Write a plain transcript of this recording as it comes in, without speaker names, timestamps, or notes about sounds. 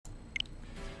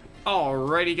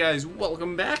Alrighty guys,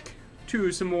 welcome back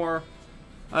to some more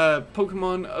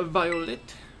Pokemon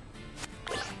Violet.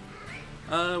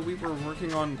 We were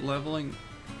working on leveling...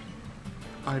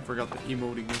 I forgot that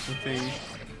emoting was a thing.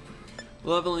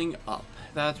 Leveling up,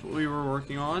 that's what we were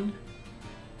working on.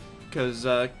 Because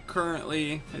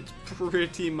currently it's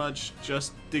pretty much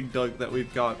just Digdug that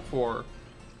we've got for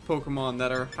Pokemon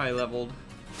that are high leveled.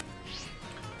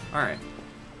 Alright.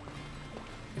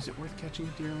 Is it worth catching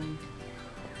a Deerling?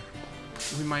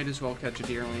 We might as well catch a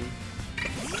Deerling.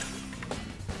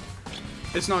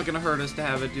 It's not gonna hurt us to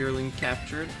have a Deerling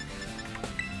captured.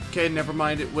 Okay, never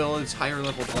mind, it will. It's higher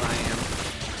level than I am.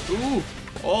 Ooh!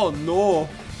 Oh no!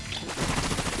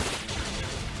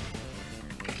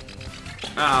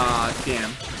 Ah,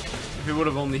 damn. If it would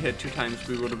have only hit 2 times,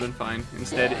 we would have been fine.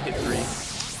 Instead, it hit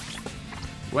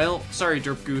 3. Well, sorry,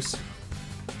 Derp Goose.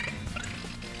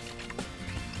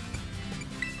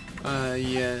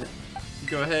 Yeah.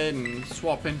 Go ahead and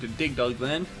swap into Digdug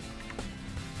then.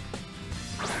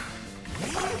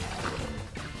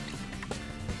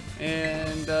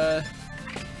 And,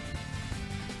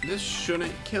 this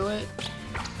shouldn't kill it.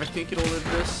 I think it'll live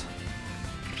this.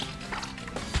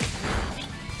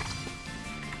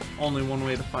 Only one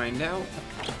way to find out.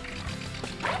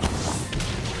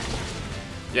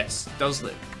 Yes, does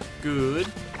live.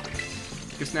 Good.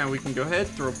 Guess now we can go ahead,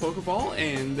 throw a Pokeball,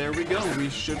 and there we go. We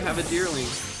should have a Deerling.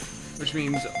 Which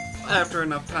means, after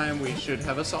enough time, we should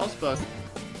have a Sawsbuck.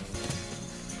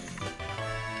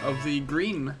 Of the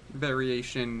green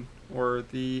variation, or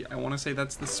the, I want to say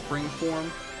that's the spring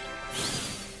form.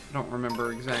 I don't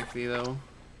remember exactly, though.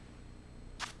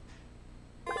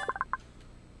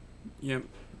 Yep,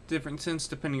 different scents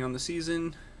depending on the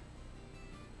season.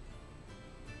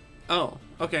 Oh,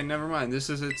 okay, never mind. This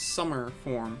is its summer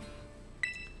form.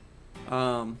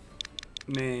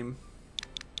 Name.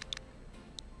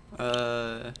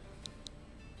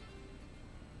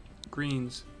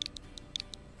 Greens.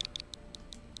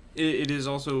 It is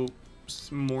also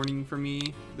morning for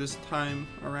me this time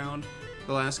around.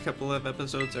 The last couple of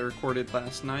episodes I recorded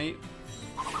last night.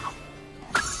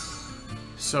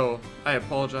 So, I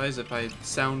apologize if I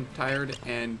sound tired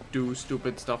and do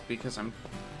stupid stuff because I'm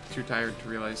too tired to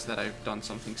realize that I've done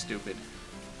something stupid.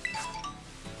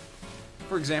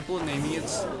 For example,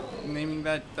 naming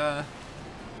that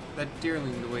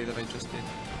Deerling the way that I just did.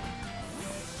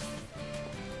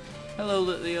 Hello,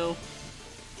 Litleo.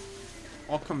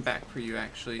 I'll come back for you,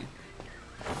 actually.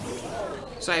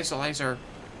 Sisalizer.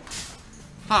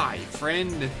 Hi,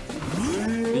 friend.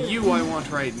 You I want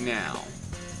right now.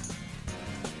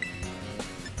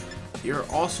 You're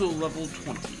also level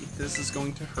 20. This is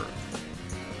going to hurt.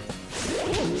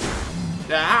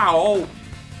 Ow!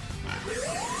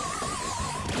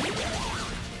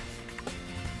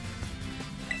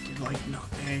 Like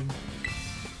nothing.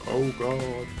 Oh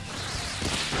god.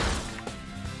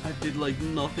 I did like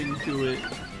nothing to it.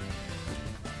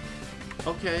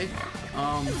 Okay.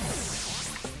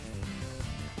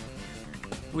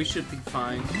 We should be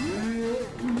fine.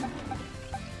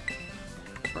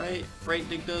 Right,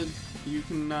 Digdug? You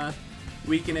can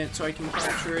weaken it so I can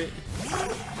capture it.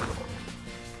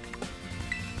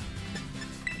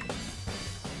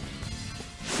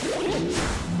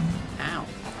 Ow.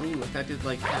 Ooh, that did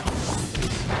like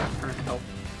half current health.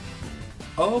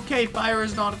 Okay, fire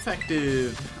is not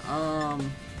effective.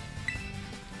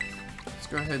 Let's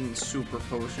go ahead and super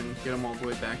potion, get them all the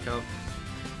way back up.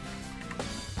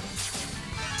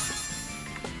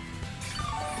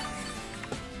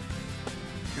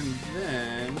 And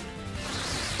then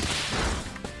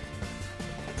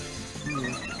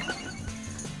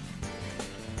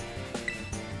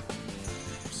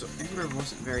so Ember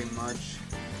wasn't very much.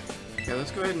 Okay,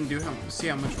 let's go ahead and see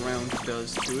how much round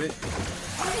does to it.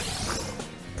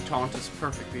 A taunt is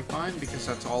perfectly fine because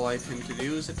that's all I tend to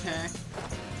do is attack.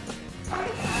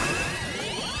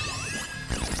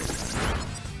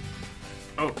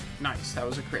 Oh, nice. That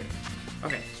was a crit.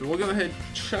 Okay, so we'll go ahead and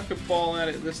chuck a ball at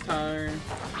it this time.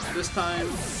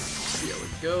 See how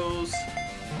it goes.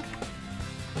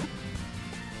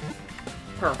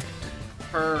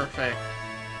 Perfect.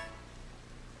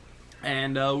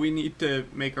 And we need to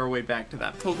make our way back to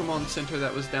that Pokemon Center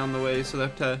that was down the way so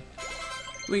that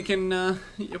we can,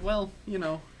 well, you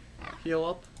know, heal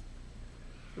up.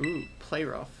 Ooh, Play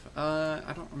Rough.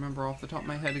 I don't remember off the top of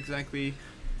my head exactly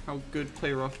how good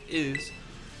Play Rough is,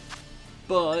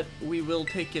 but we will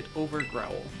take it over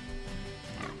Growl.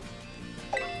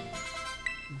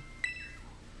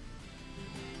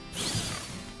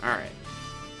 Alright.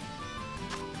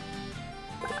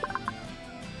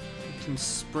 Can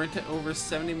sprint at over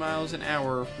 70 miles an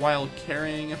hour while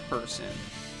carrying a person.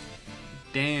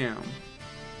 Damn.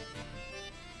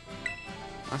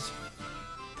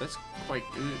 That's quite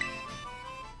good.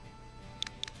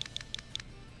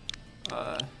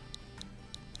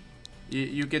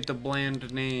 You get the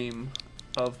bland name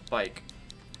of bike.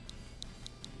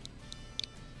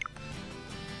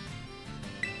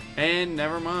 And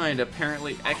never mind,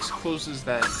 apparently X closes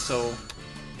that, so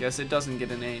guess it doesn't get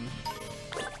a name.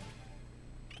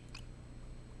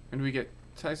 And we get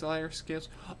Tizelaire scales.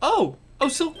 Oh! Oh,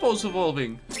 Silk Ball's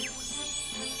evolving!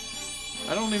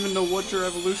 I don't even know what your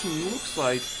evolution looks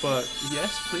like, but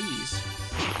yes, please.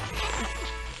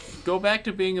 Go back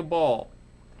to being a ball.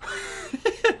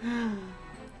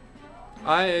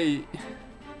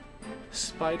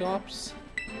 Spidops?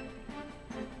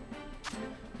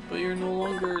 But you're no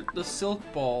longer the Silk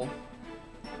Ball.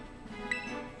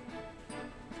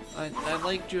 I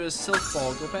liked you as Silk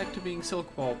Ball. Go back to being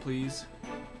Silk Ball, please.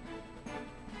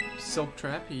 Silk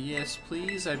Trap, yes,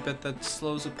 please. I bet that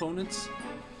slows opponents.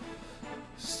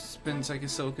 Spins a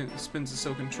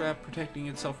silken trap, protecting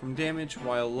itself from damage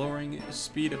while lowering the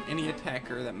speed of any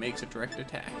attacker that makes a direct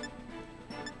attack.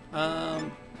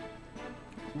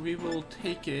 We will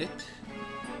take it.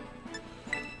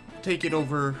 Take it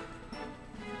over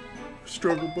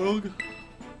Struggle Bug.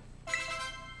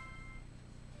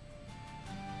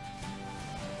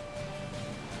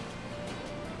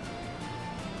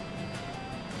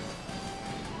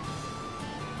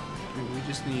 We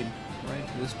just need right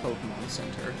to this Pokemon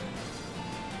Center.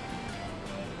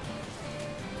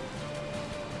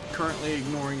 Currently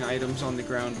ignoring items on the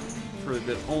ground for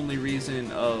the only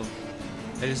reason of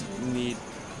I just need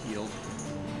healed.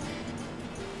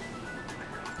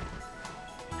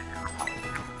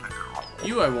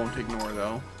 You I won't ignore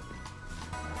though.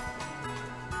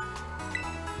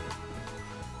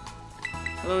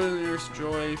 Hello, Nurse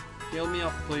Joy. Heal me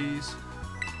up, please.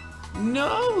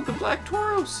 No, the Black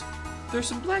Tauros! There's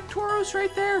some Black Tauros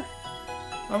right there!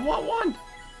 I want one!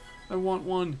 I want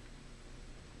one.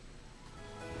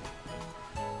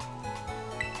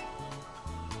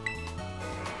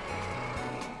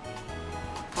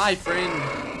 Hi, friend.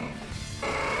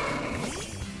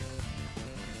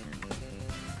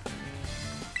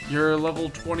 You're level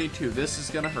 22. This is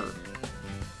gonna hurt.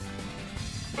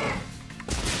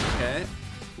 Okay.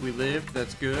 We lived.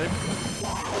 That's good.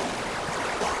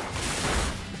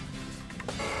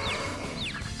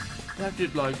 That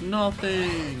did like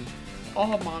nothing.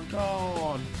 Oh my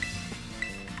god.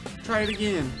 Try it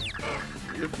again.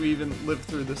 If we even live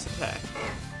through this attack.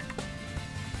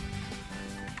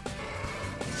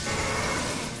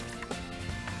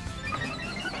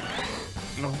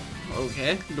 Oh,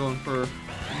 okay. Going for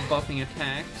buffing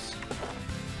attacks.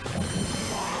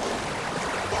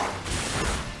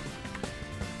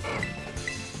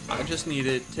 I just need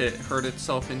it to hurt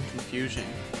itself in confusion.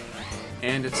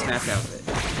 And it snapped out of it.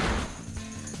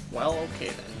 Well, okay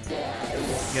then.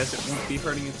 Guess it won't be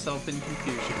hurting itself in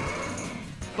confusion.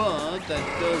 But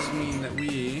that does mean that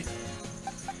we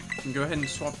can go ahead and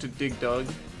swap to Dig Dug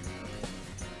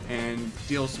and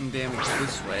deal some damage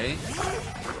this way.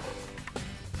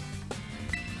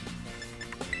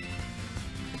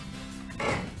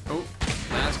 Oh,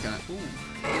 that's gonna. Ooh,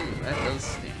 that does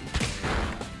sting.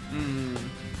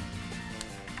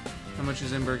 How much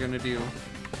is Ember gonna do?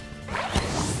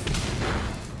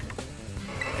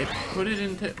 It put it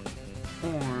into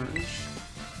orange.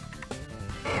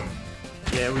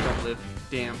 Yeah, we don't live.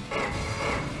 Damn.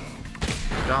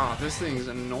 God, this thing is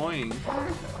annoying.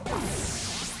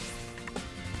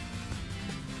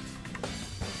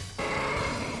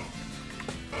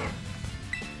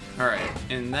 Alright,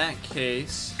 in that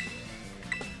case,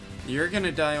 you're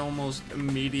gonna die almost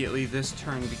immediately this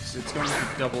turn because it's going to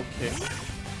double kick.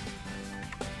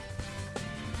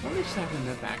 What is that in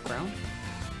the background?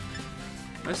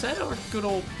 Is that our good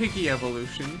old Piggy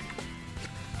evolution?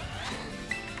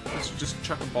 Let's just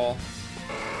chuck a ball.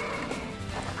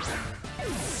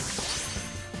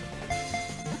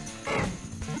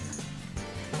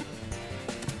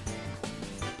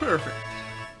 Perfect.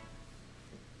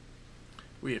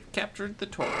 We have captured the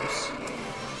Tauros.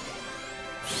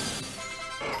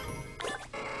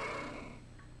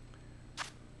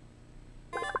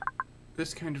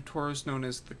 This kind of Tauros, known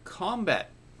as the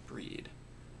combat breed.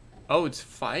 Oh, it's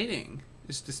fighting.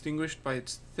 It's distinguished by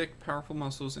its thick, powerful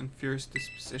muscles and fierce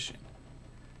disposition.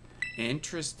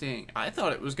 Interesting. I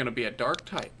thought it was going to be a dark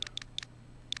type.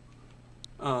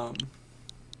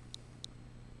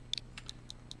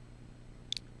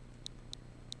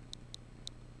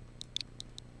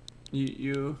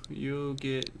 You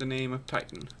get the name of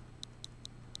Titan.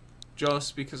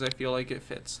 Just because I feel like it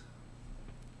fits.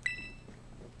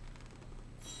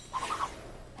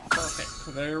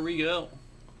 Perfect. There we go.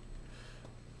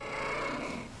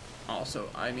 Also,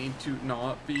 I need to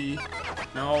not be...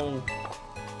 No.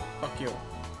 Fuck you.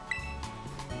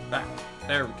 That.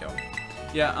 There we go.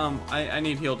 Yeah, I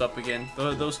need healed up again.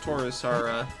 Those Taurus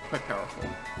are, quite powerful.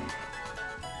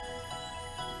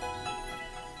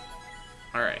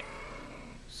 Alright.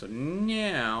 So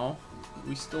now,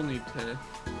 we still need to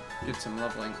get some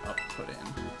leveling up put in.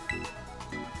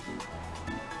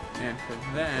 And for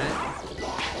that,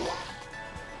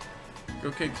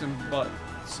 go kick some butt,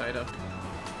 Psyduck.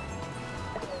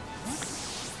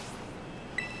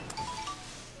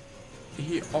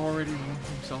 He already wore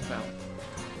himself out.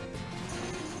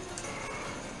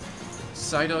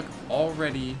 Psyduck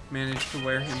already managed to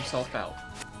wear himself out.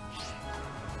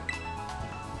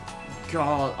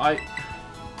 God, I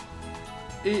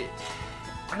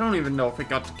don't even know if it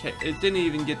got to it didn't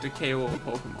even get to KO a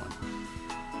Pokemon.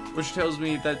 Which tells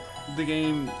me that the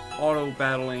game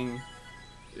auto-battling,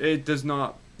 it does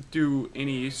not do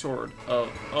any sort of,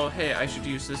 oh hey, I should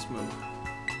use this move.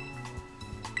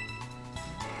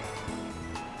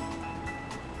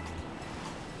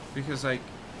 Because, like,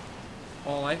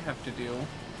 all I have to do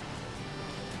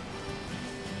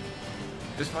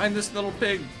is find this little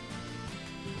pig.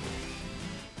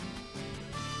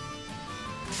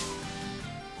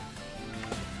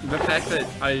 The fact that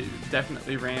I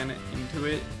definitely ran into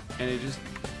it and it just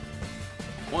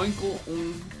oinkle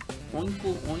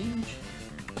orange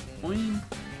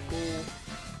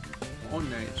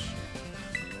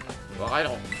Well, I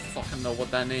don't fucking know what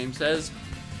that name says.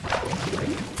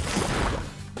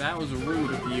 That was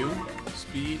rude of you.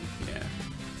 Speed, yeah.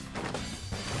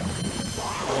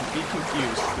 Well, be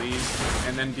confused, please,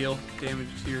 and then deal damage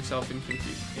to yourself and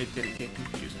confuse. It didn't get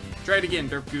confused. Try it again,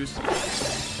 Derp Goose.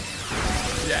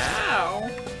 Ow!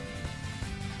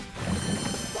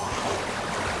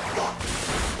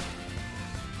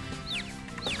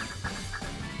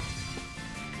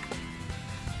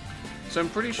 So I'm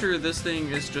pretty sure this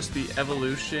thing is just the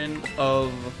evolution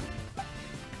of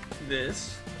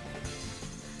this,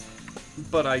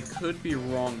 but I could be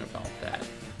wrong about that.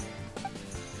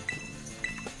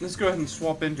 Let's go ahead and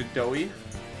swap into Doey.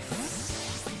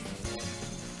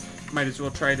 Might as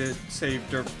well try to save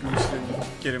Derp Goose and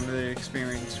get him the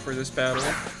experience for this battle.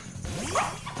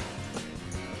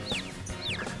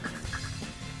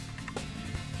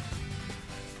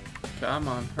 Come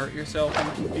on, hurt yourself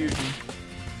in confusion.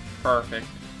 Perfect.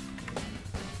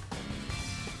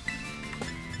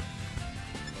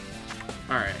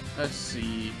 Alright, let's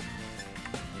see.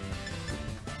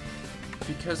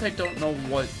 Because I don't know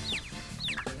what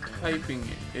typing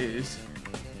it is.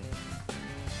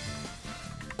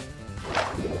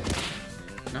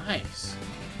 Nice.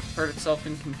 Hurt itself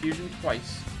in confusion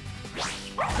twice.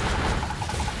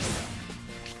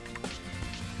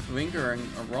 Lingering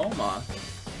aroma.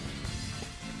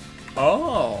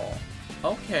 Oh,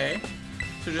 okay.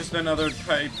 So just another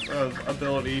type of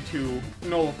ability to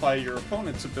nullify your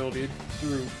opponent's ability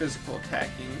through physical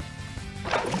attacking.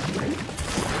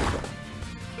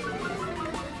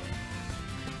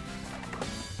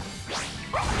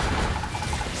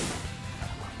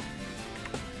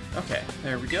 Okay,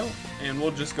 there we go. And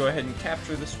we'll just go ahead and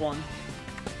capture this one.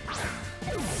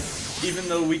 Even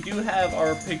though we do have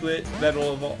our Piglet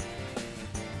that'll evolve.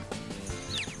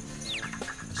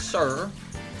 Sir.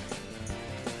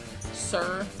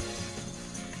 Sir.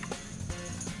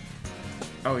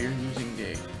 Oh, you're using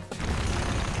Dig.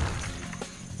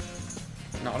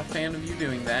 Not a fan of you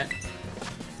doing that.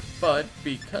 But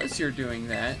because you're doing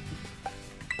that,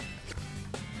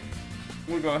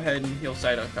 we'll go ahead and heal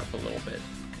Psyduck up a little bit.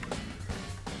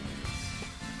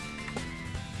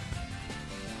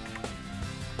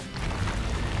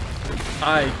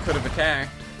 I could have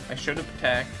attacked. I should have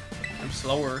attacked. I'm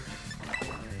slower.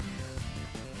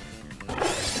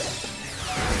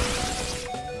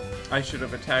 I should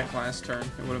have attacked last turn.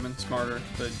 It would have been smarter,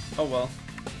 but oh well.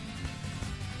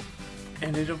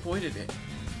 And it avoided it.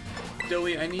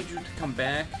 Doey, I need you to come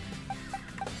back.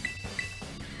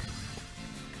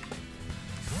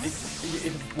 It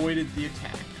avoided the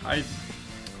attack. I'm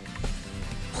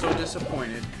so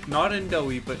disappointed. Not in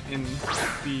Doey, but in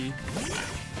the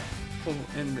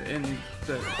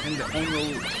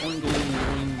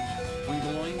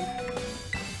Oingoloing.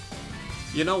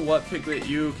 You know what, Piglet?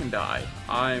 You can die.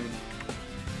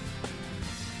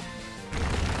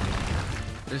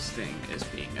 This thing is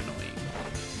being annoying.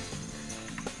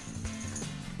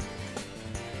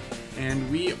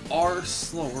 And we are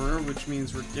slower, which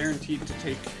means we're guaranteed to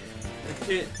take a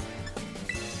hit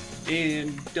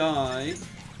and die,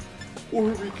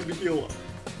 or we can heal up.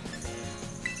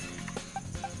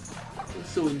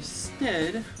 So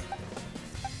instead,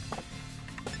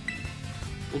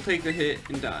 we'll take the hit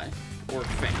and die. or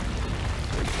Fang.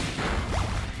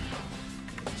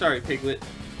 Sorry, Piglet.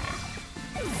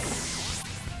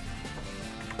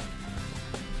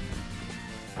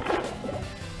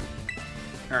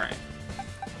 Alright.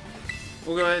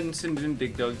 We'll go ahead and send in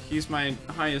Dig Dug. He's my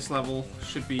highest level.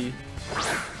 Should be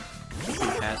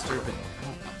faster, but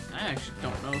I actually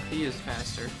don't know if he is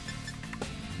faster.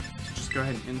 Just go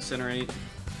ahead and incinerate.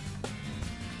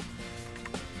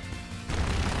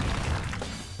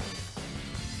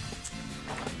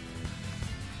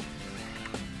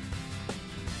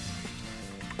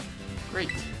 Great.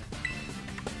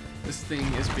 This thing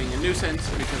is being a nuisance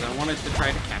because I wanted to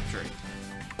try to capture it.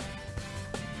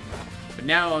 But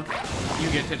now you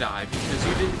get to die because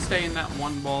you didn't stay in that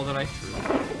one ball that I threw.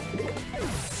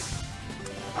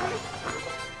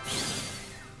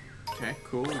 Okay,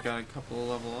 cool. We got a couple of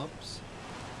level ups.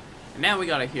 And now we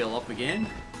gotta heal up again.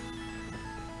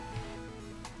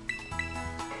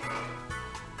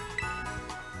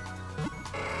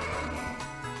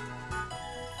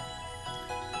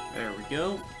 There we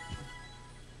go.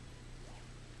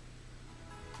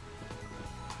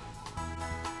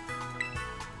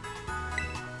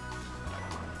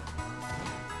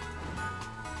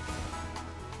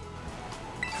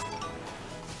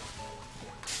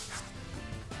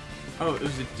 Oh, it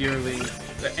was a deerling.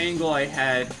 The angle I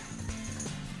had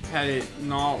it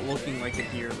not looking like a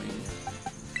deerling.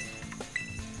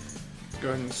 Go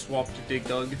ahead and swap to Dig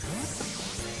Dug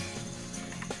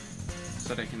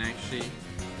so that I can actually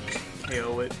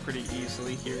KO it pretty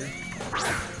easily here.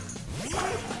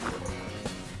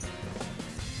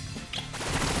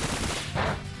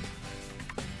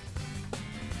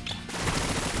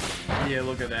 Yeah,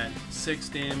 look at that. 6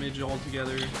 damage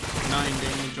altogether, 9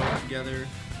 damage altogether.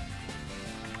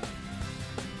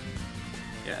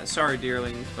 Yeah, sorry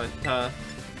deerling, but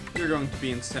you're going to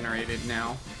be incinerated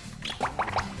now.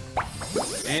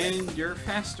 And you're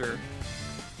faster.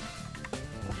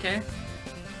 Okay.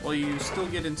 Well, you still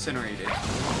get incinerated.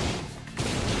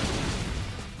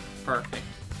 Perfect.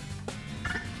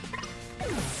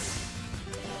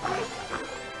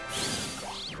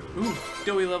 Ooh,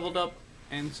 Doey leveled up,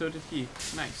 and so did he.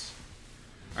 Nice.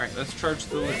 Alright, let's charge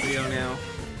the Litleo now.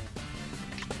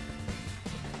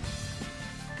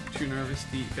 Too nervous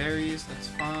to eat berries, that's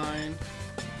fine.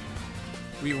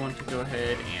 We want to go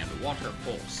ahead and Water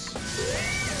Pulse.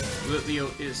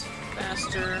 Litleo is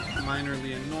faster,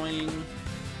 minorly annoying.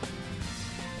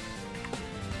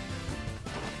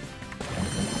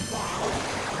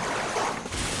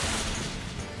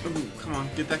 Ooh, come on,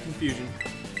 get that confusion.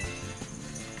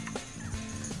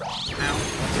 Ow.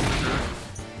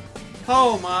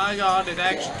 Oh my god, it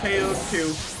actually KO'd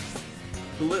too.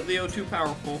 The Litleo too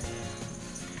powerful.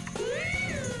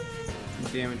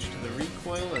 Damage to the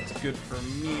recoil, that's good for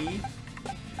me.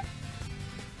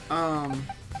 What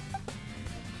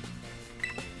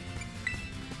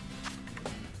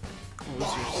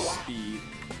was your speed?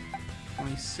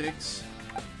 26.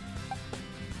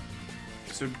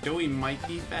 So Doey might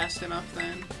be fast enough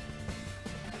then.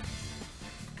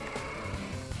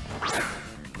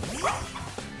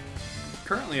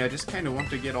 Currently, I just kind of want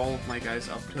to get all of my guys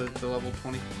up to the level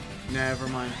 20. Never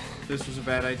mind. This was a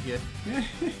bad idea.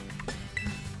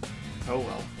 Oh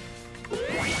well.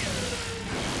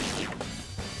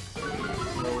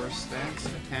 Lower stats,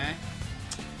 attack,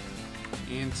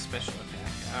 and special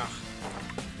attack. Ugh.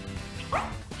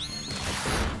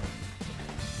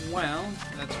 Well,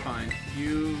 that's fine.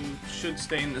 You should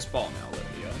stay in this ball now,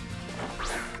 Litleo.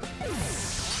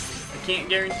 I can't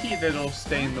guarantee that it'll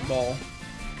stay in the ball.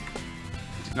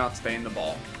 Do not stay in the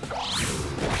ball.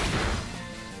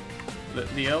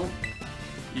 Litleo,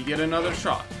 you get another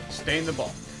shot. Stay in the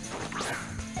ball.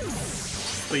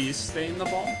 Please stay in the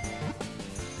ball.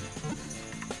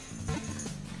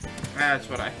 That's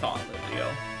what I thought,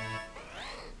 Litleo.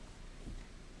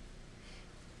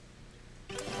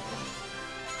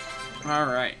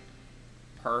 Alright.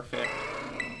 Perfect.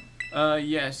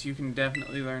 Yes, you can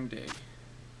definitely learn Dig.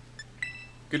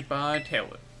 Goodbye,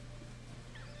 Tailwhip.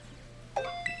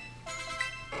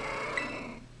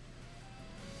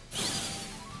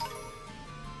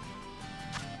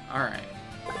 Alright.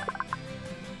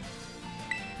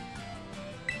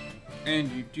 And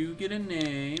you do get a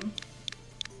name.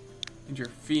 And you're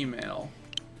female.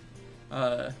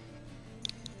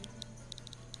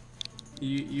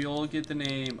 You'll get the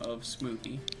name of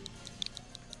Smoothie.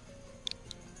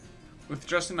 With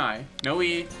just an I. No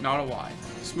E, not a Y.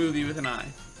 Smoothie with an I.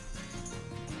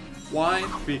 Why?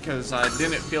 Because I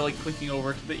didn't feel like clicking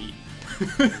over to the E.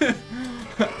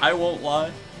 I won't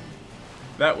lie.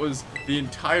 That was the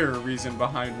entire reason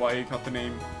behind why he got the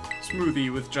name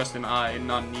Smoothie with just an I and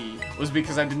not an E was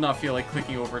because I did not feel like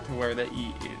clicking over to where the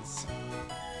E is.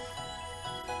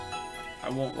 I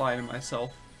won't lie to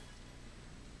myself.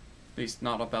 At least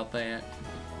not about that.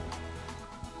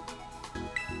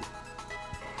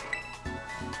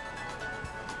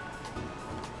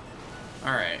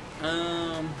 Alright,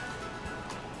 so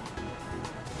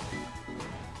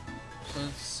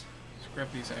let's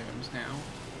grab these items now.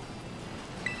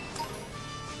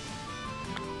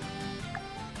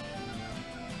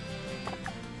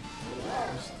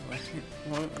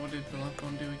 What did the left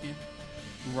one do again?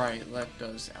 Right, left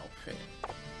does outfit.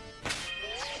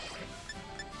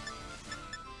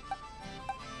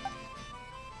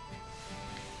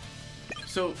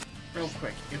 So, real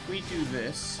quick, if we do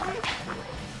this...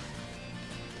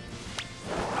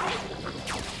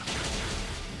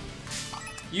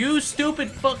 You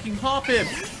stupid fucking Hoppip!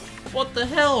 What the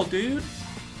hell, dude?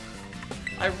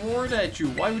 I roared at you.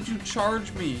 Why would you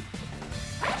charge me?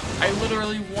 I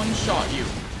literally one-shot you.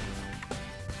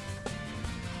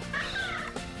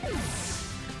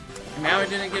 And now I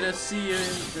didn't get to see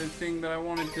the thing that I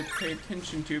wanted to pay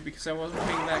attention to because I wasn't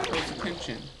paying that close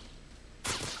attention.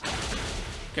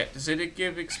 Okay, does it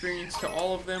give experience to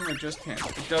all of them or just him?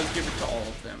 It does give it to all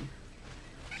of them.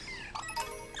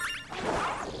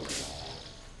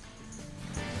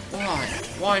 Why?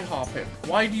 Why, Hoppip?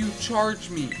 Why do you charge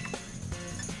me?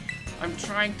 I'm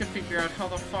trying to figure out how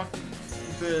the fuck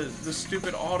the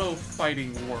stupid auto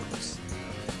fighting works.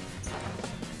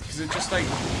 Because it just, like,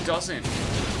 doesn't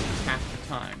half the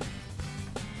time.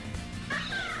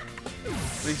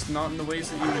 At least not in the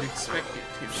ways that you would expect it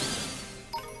to.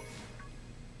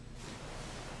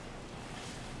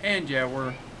 And yeah,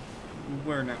 we're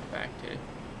now back to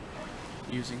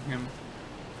using him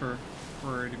for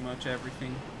pretty much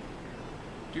everything.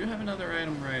 Do you have another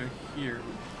item right here?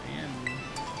 And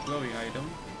glowy item.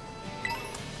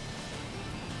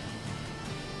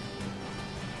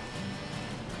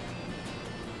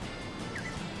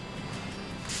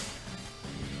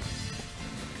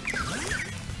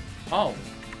 Oh.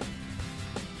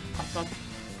 I thought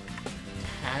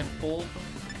Tadpole.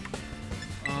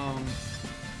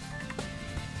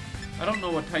 I don't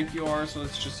know what type you are, so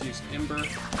let's just use Ember.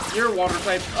 You're water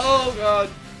type. Oh god.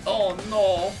 Oh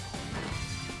no.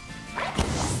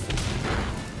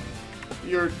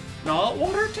 You're not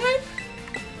water type?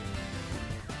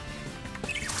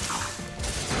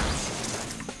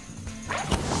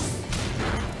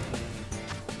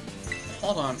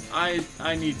 Hold on,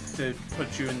 I need to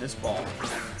put you in this ball.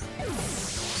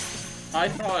 I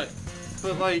thought,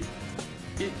 but like,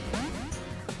 it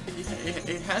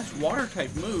has water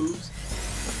type moves.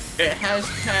 It has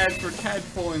Tad for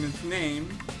Tadpole in its name.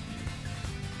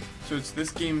 So it's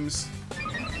this game's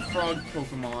frog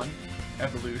Pokemon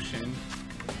evolution.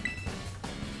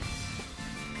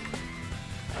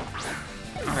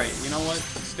 Alright, you know what?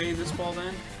 Stay in this ball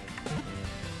then?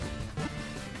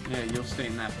 Yeah, you'll stay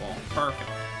in that ball. Perfect.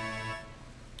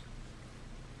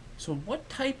 So what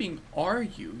typing are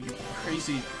you, you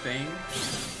crazy thing?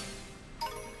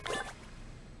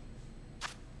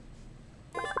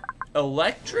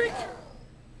 Electric?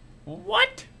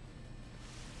 What?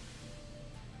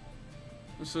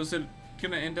 So is it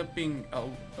gonna end up being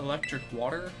electric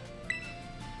water?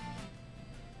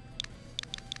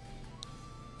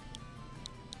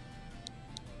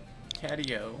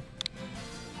 Tadio.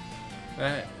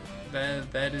 That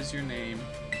is your name.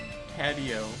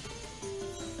 Tadio.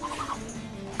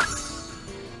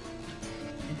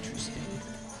 Interesting.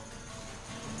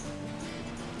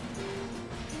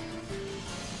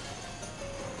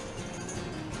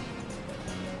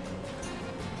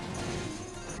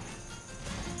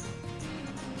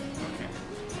 Okay.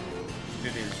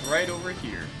 It is right over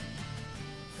here.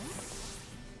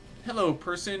 Hello,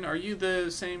 person. Are you the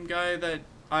same guy that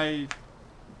I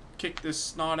kicked this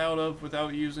snot out of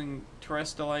without using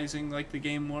terrestrializing like the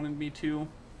game wanted me to?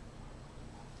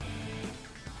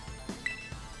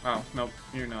 Oh, nope,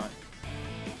 you're not.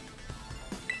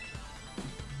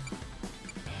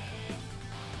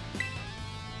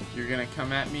 You're gonna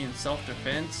come at me in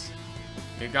self-defense?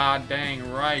 You're god dang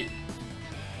right.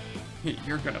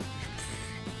 You're gonna...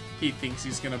 He thinks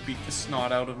he's gonna beat the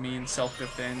snot out of me in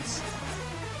self-defense.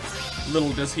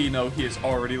 Little does he know he has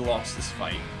already lost this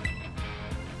fight.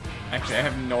 Actually, I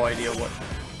have no idea what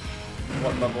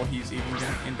level he's even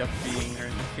gonna end up being or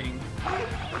anything.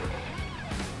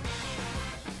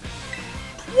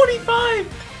 25!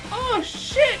 Oh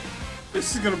shit!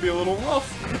 This is gonna be a little rough.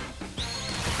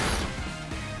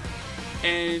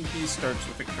 And he starts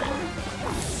with a crit.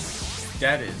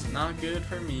 That is not good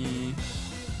for me.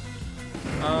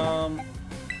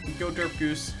 Go Derp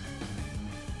Goose.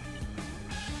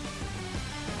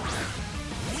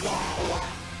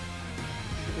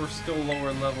 We're still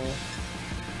lower level,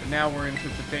 but now we're into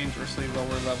the dangerously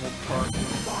lower level part.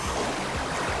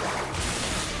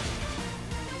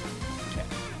 Okay.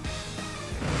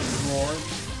 Roar.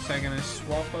 Is that gonna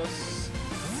swap us?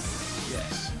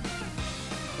 Yes.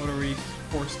 What are we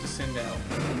forced to send out?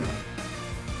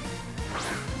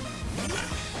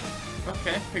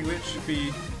 Okay, Piglet should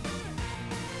be...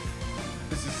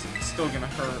 This is still gonna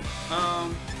hurt.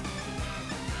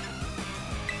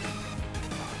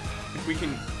 If we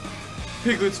can...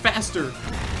 Piglet's faster!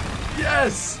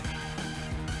 Yes!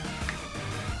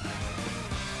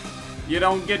 You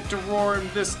don't get to roar him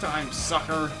this time,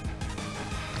 sucker!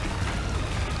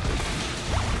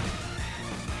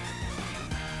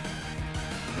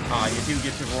 Aw, you do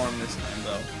get to roar him this time,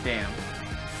 though. Damn.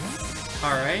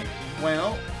 Alright,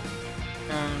 well...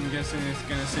 I'm guessing it's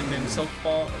gonna send in Silk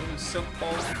Ball. Silk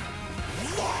Ball.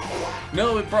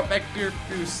 No, it brought back Beer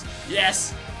Goose.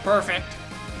 Yes! Perfect!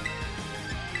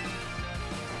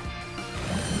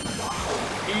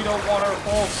 Eat a water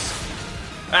pulse!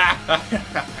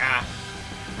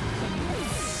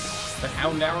 The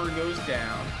Houndour goes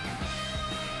down.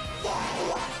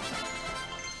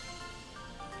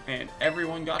 And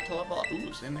everyone got to level up. Ooh,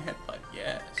 it's in the headbutt.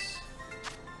 Yes.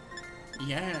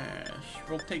 Yes.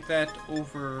 We'll take that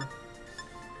over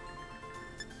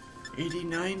 80,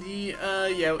 90.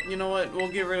 Yeah, you know what?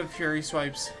 We'll get rid of Fury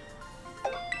Swipes.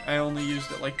 I only used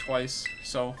it like twice,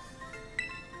 so.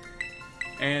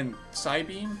 And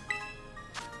Psybeam.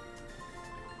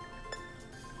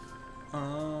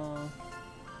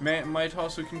 Might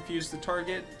also confuse the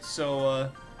target, so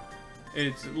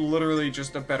it's literally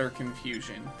just a better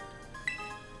confusion.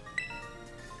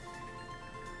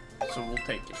 So we'll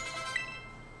take it.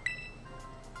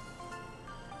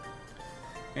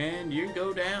 And you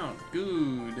go down.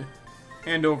 Good.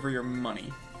 Hand over your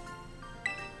money.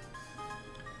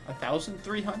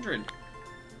 1,300.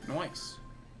 Nice.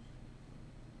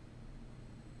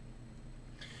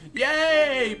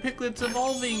 Yay! Piglet's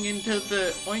evolving into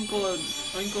the Oinklung.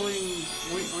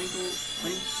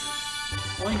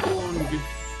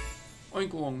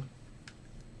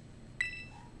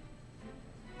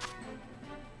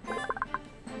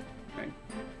 I'm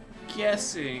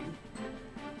guessing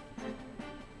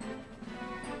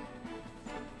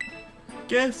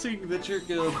that you're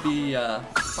gonna be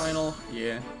final.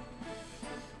 Yeah.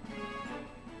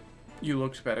 You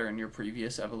looked better in your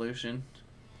previous evolution.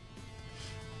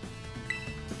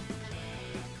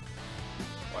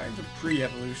 Why are the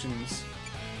pre-evolutions?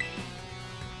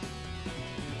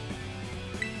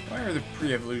 Why are the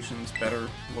pre-evolutions better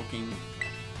looking?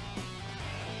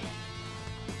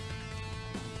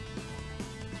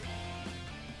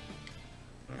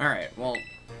 Alright, well,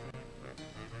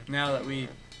 now that we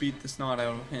beat the snot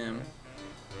out of him,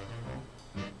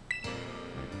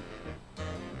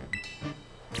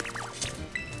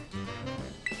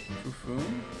 Fufu.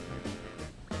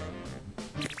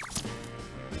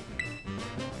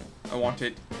 I want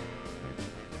it.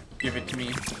 Give it to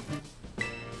me.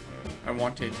 I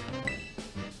want it.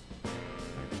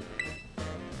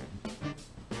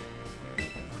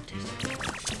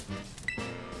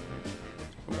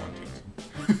 I want it.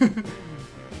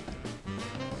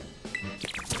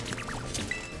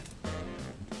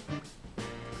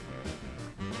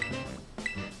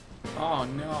 Oh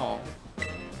no.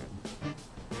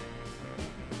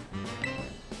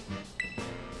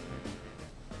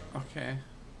 Okay.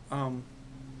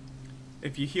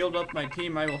 If you healed up my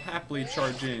team, I will happily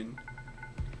charge in.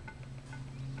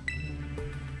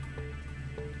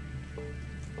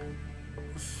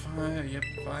 Yep,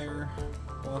 Fire.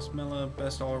 Boss Mela,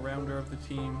 best all-rounder of the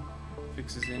team.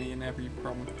 Fixes any and every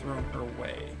problem thrown her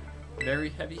way. Very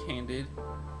heavy-handed.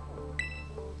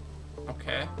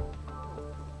 Okay.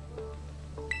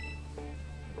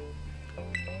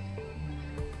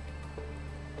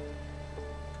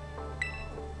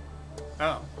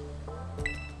 Oh.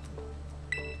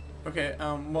 Okay,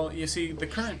 well, you see, the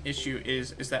current issue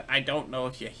is that I don't know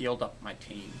if you healed up my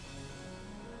team.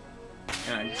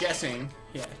 And I'm guessing,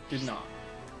 yeah, it did not.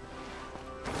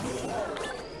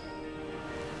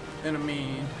 And I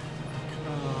mean,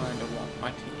 I kinda want my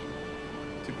team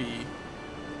to be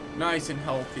nice and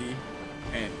healthy,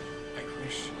 and I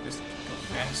wish this could go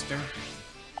faster.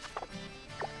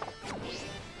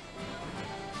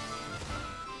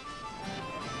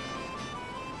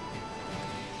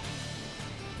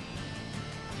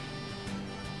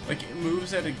 Like, it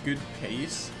moves at a good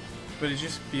pace, but it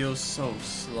just feels so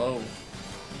slow.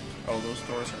 Oh, those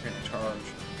doors are gonna charge.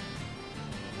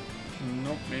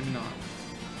 Nope, maybe not.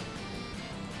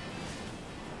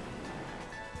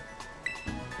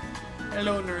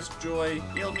 Hello, Nurse Joy.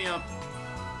 Heal me up.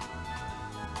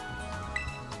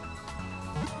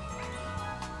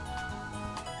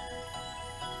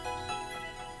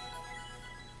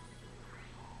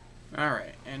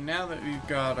 Alright, and now that we've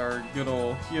got our good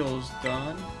old heals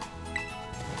done,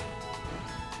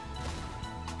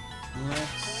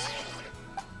 let's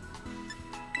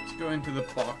go into the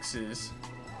boxes.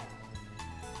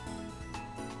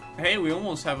 Hey, we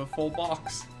almost have a full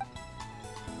box.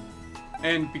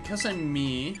 And because I'm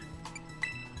me,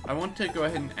 I want to go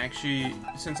ahead and actually,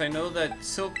 since I know that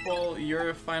Silk Ball,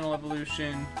 your final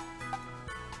evolution.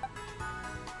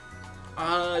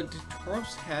 Did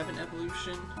Tauros have an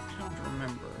evolution? I don't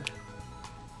remember.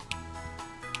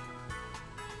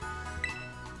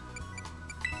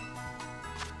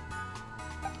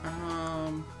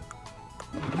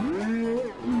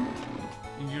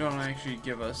 You don't actually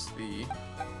give us the...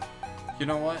 You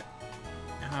know what?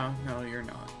 Oh, no, you're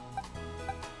not.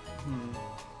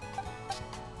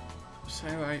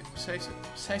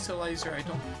 Sisalizer, I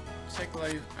don't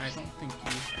think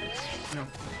you... No.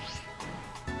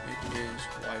 It is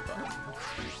Y button.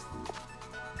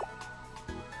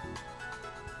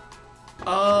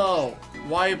 Oh!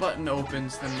 Y button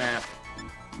opens the map.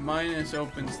 Minus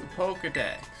opens the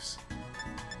Pokedex.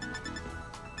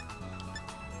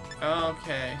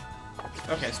 Okay.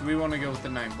 Okay, so we want to go with the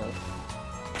 9-volt.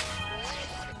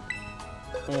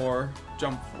 Or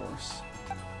Jump Force.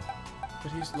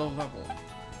 But he's low level.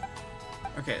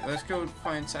 Okay, let's go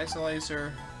find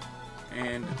Sisalizer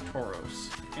and Tauros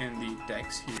in the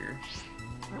decks here.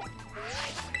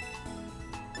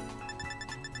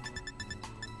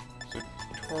 So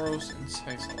Tauros and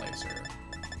Sisalizer.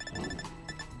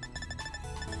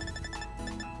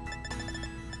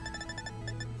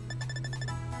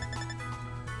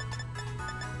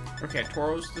 Okay,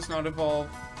 Tauros does not evolve.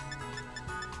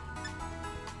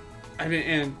 I mean,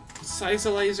 and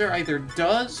Sisalizer either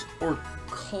does or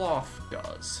Klawf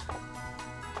does.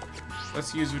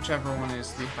 Let's use whichever one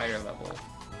is the higher level.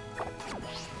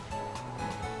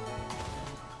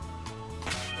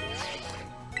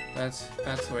 That's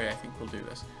the way I think we'll do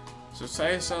this. So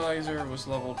Sisalizer was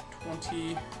level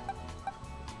 20.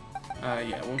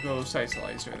 Yeah, we'll go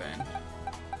Sisalizer then.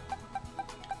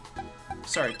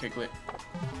 Sorry, Piglet.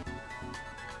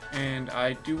 And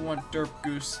I do want Derp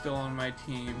Goose still on my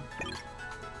team.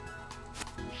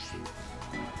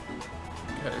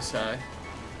 Because,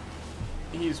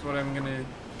 he's what I'm gonna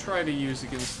try to use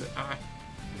against the...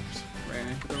 Oops, ran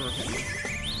into the roof.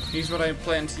 He's what I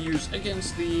plan to use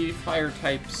against the fire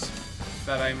types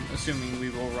that I'm assuming we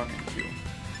will run into.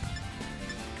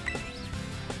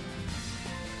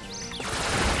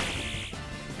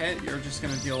 Okay, you're just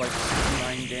gonna deal like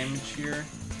 69 damage here.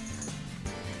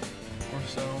 Or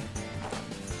so.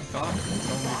 I thought it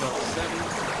only dealt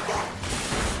 7.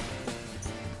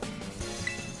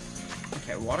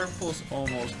 Okay, Water Pool's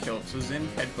almost killed, so Zen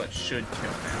Headbutt should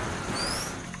kill him.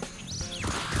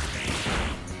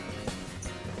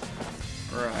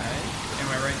 Right. Am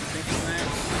I right in thinking that?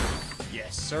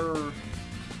 Yes, sir.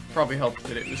 Probably helped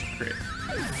that it was crit.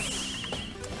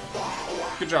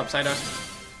 Good job, Psyduck.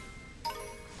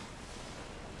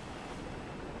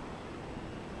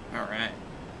 Alright.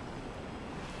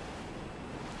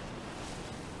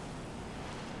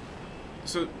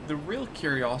 So, the real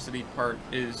curiosity part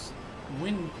is,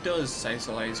 when does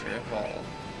Sisalizer evolve?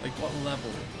 Like, what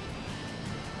level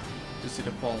does it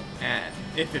evolve at?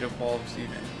 If it evolves,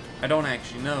 even. I don't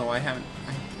actually know. I haven't...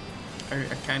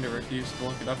 I kind of refuse to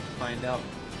look it up to find out.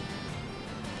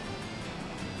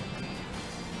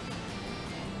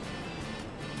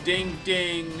 Ding,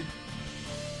 ding.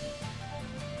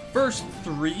 First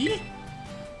 3?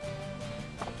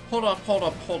 Hold up, hold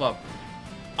up, hold up.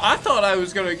 I thought I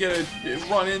was gonna get a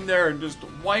run in there and just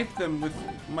wipe them with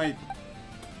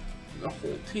the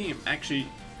whole team. Actually,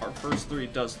 our first 3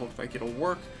 does look like it'll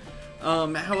work.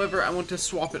 However, I want to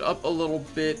swap it up a little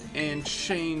bit and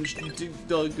change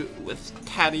Doug with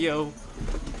Tadio,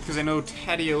 because I know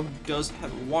Tadio does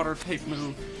have a water type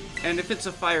move, and if it's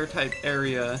a fire type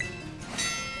area,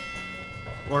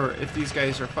 or if these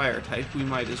guys are fire type, we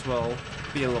might as well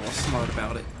be a little smart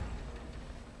about it.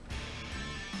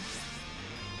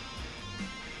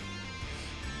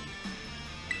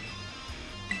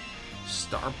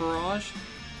 Star Barrage?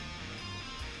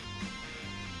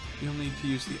 You'll need to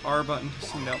use the R button to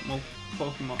send out multiple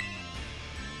Pokemon.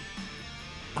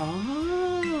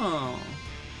 Oh!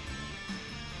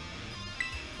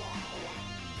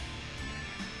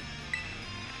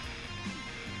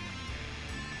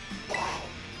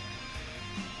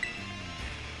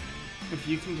 If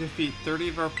you can defeat 30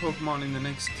 of our Pokemon in the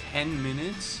next 10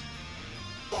 minutes...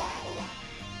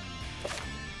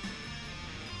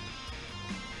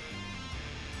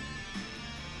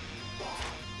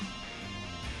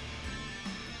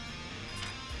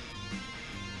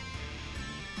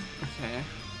 Okay.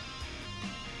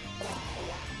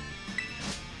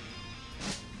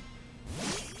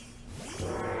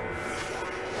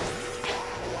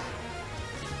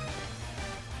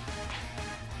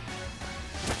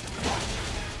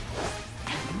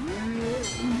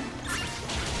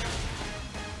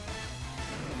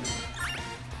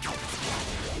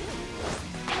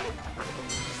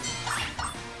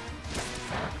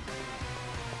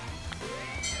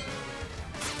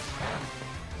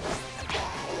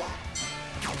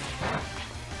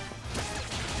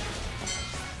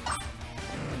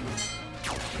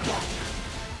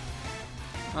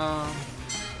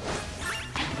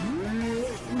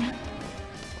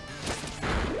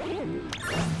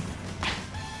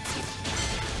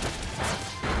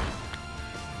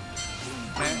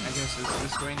 is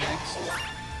this way next.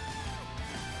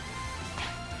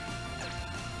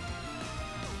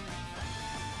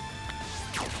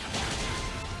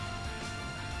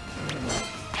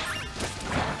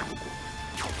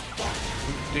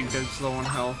 Dig Dug's low on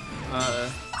health.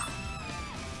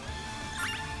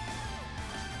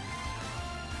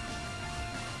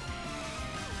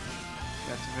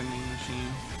 That's a vending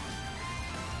machine.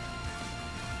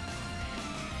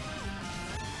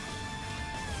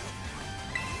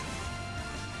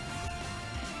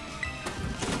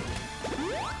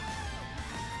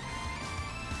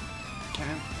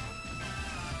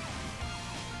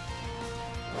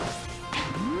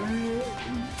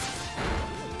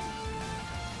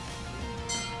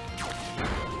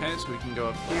 Okay, so we can go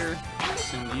up here,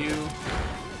 send you.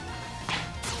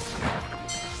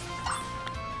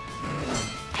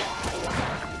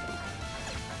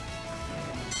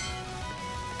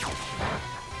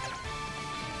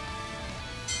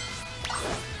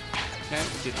 Okay,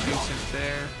 get 2 sent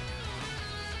there.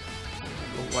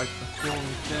 We'll wipe the floor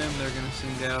with them. They're gonna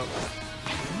send out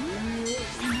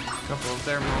a couple of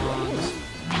their mons.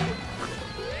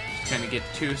 Just gonna get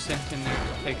 2 sent in there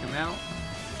to take them out.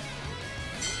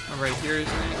 Right here is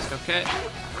next. Okay.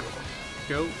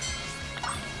 Go.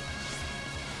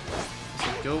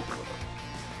 Go.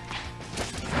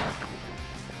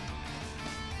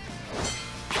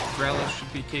 Growlithe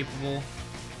should be capable.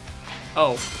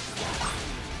 Oh.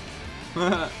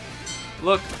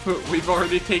 Look, we've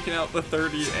already taken out the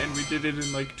 30 and we did it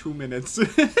in like 2 minutes.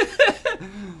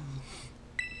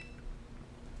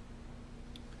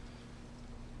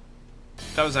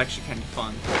 That was actually kind of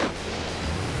fun.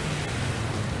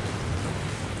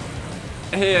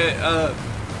 Hey,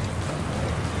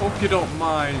 hope you don't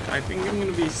mind. I think I'm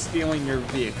gonna be stealing your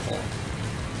vehicle.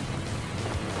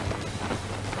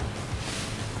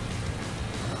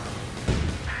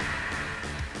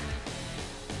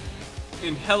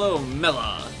 And hello,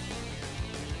 Mela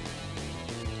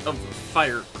of the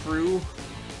fire crew.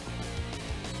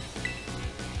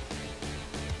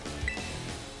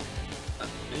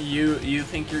 You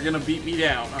think you're gonna beat me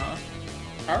down, huh?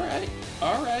 Alright,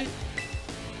 alright.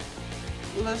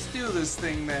 Let's do this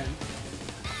thing then.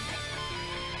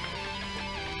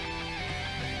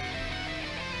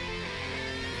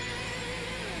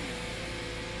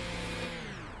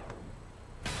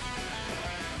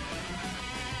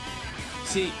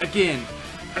 See, again,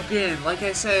 like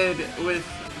I said with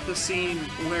the scene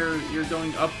where you're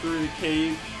going up through the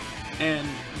cave and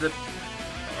the,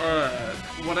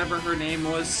 whatever her name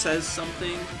was says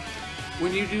something,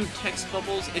 when you do text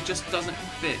bubbles, it just doesn't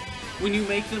fit. When you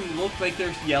make them look like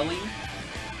they're yelling,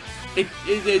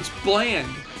 it's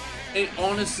bland. It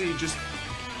honestly just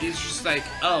is just like,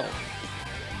 oh,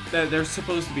 there's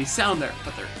supposed to be sound there,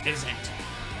 but there isn't.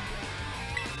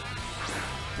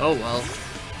 Oh well.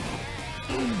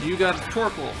 You got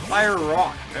Torkoal, Fire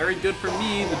Rock. Very good for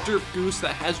me, the Derp Goose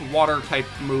that has water type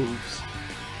moves.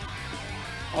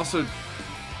 Also,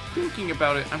 thinking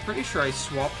about it, I'm pretty sure I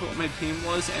swapped what my team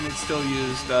was and it still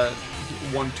used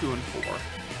 1, 2, and 4.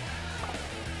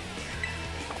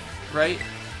 Right?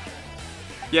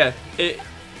 Yeah, it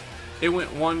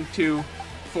went 1, 2,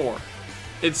 4.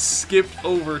 It skipped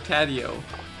over Tadio.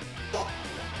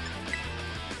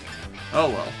 Oh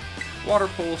well. Water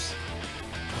Pulse.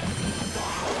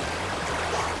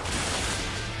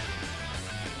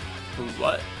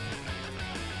 What?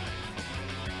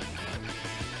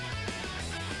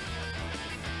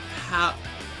 How?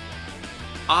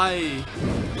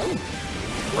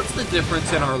 What's the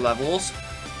difference in our levels?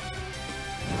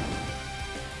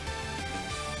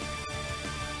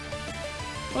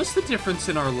 What's the difference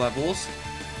in our levels?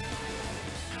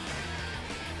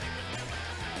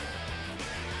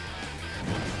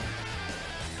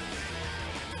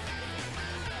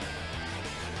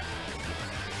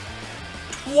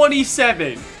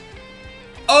 $27.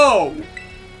 Oh!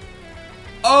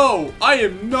 Oh! I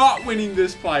am not winning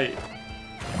this fight.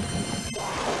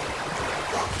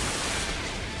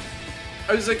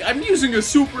 I was like, I'm using a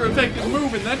super effective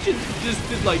move and that just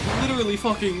did like literally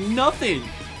fucking nothing.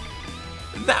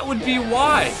 That would be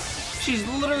why. She's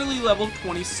literally level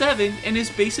 27 and is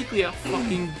basically a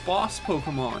fucking boss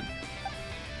Pokemon.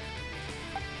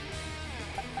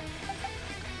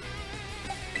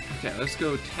 Okay, let's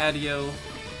go Tadio.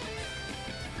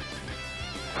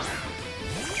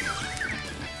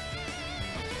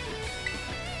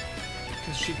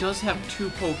 Because she does have 2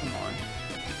 Pokemon.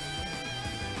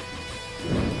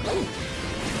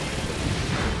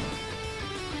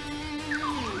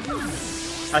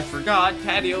 I forgot,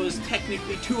 Tadio is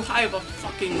technically too high of a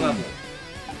fucking level.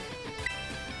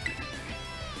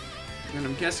 And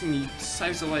I'm guessing the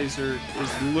Sizalizer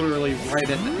is literally right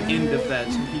at the end of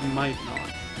that, so he might not.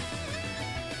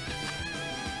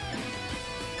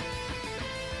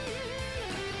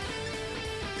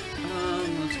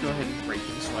 Let's go ahead and break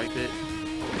and swipe it.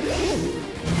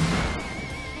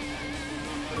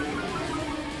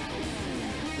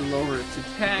 Lower its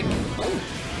attack.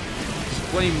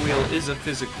 Flame Wheel is a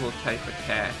physical type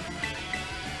attack.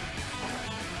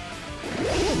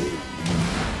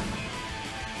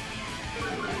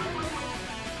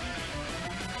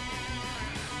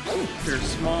 Clear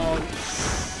Smog.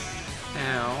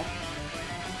 Ow.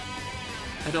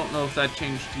 I don't know if that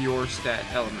changed your stat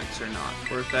elements or not,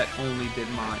 or if that only did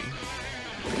mine.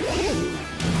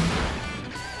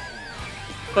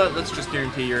 But let's just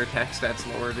guarantee your attack stats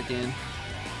lowered again.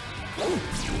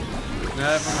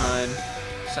 Never mind.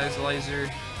 Sizalizer.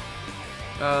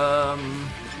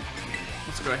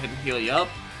 Let's go ahead and heal you up.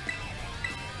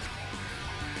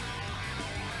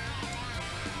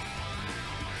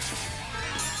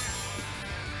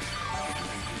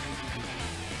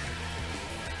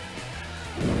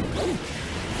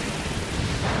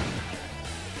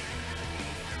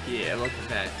 Yeah, look at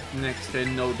that. Next to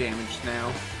no damage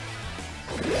now.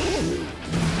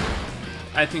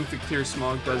 I think the Clear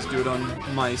Smog does do it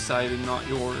on my side and not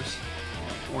yours.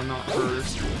 Or not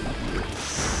hers.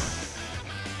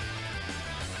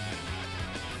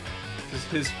 Because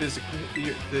his physical,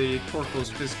 the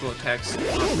Torkoal's physical attacks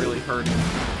aren't really hurting.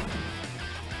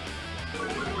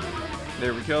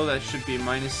 There we go, that should be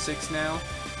 -6 now.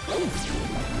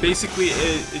 Basically,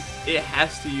 it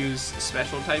has to use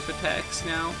special type attacks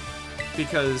now,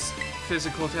 because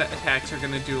physical attacks are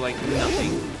going to do, like,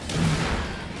 nothing.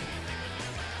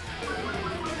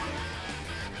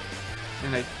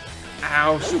 And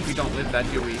ouch, we don't live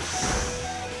that, do we?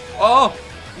 Oh!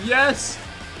 Yes!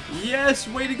 Yes!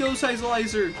 Way to go,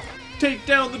 Sizalizer! Take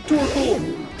down the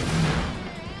Torkoal!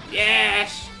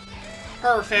 Yes!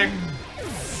 Perfect!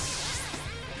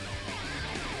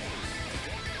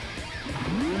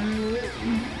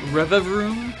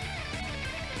 Revavroom?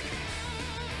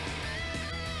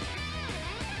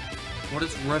 What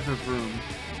is Revavroom?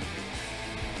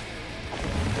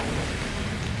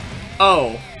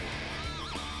 Oh.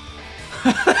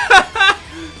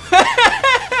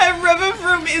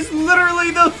 Revavroom is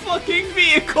literally the fucking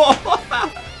vehicle!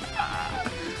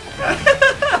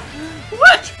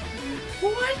 What?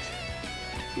 What?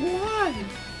 Why?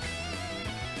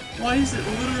 Why is it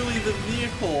literally the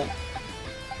vehicle?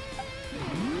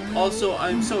 Also,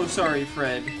 I'm so sorry,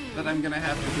 Fred, that I'm gonna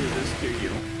have to do this to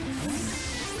you.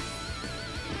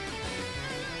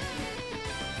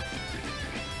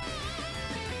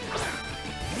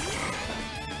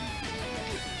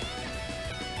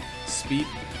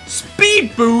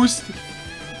 Speed boost?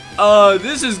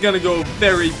 This is gonna go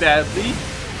very badly.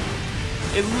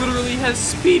 It literally has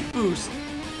speed boost.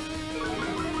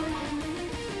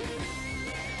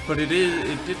 But it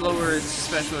did lower its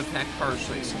special attack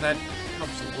partially, so that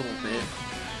helps a little bit.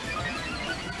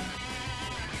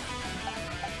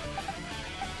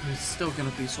 But it's still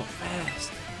gonna be so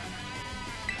fast.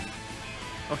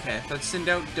 Okay, let's send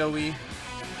out Doughy.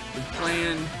 The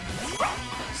plan: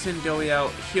 send Doughy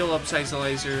out, heal up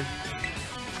Sizalizer,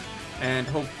 and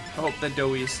hope that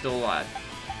Doughy is still alive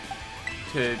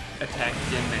to attack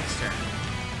again next turn.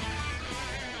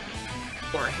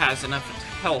 Or has enough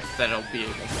health that it'll be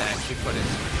able to actually put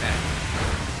its attack.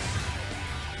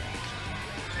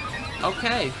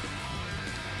 Okay.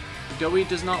 Doughy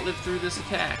does not live through this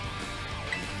attack.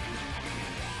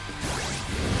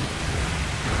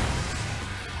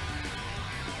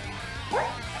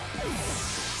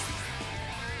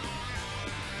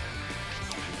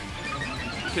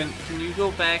 Can you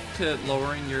go back to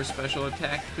lowering your special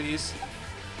attack, please?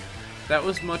 That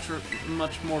was much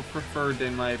more preferred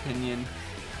in my opinion.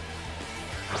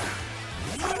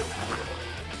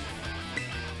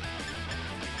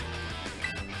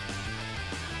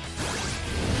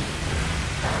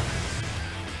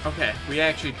 Okay, we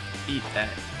actually beat that.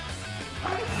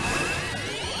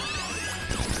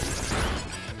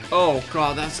 Oh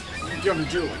god, that's gonna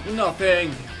do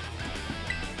nothing.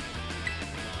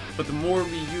 But the more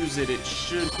we use it, it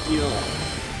should heal a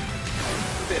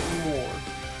bit more.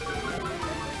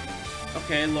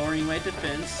 Okay, lowering my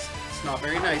defense. It's not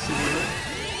very nice of you.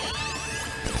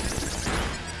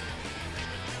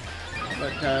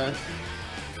 But,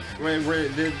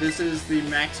 this is the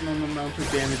maximum amount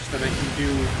of damage that I can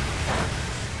do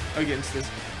against this.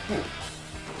 Oh.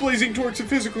 Blazing Torque's a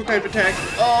physical type attack.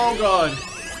 Oh god.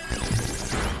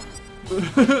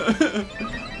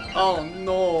 Oh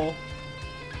no.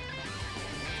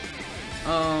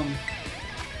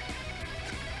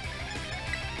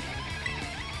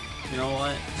 You know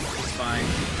what? It's fine.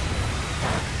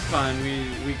 It's fine.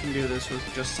 We can do this with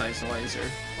just Sizelizer.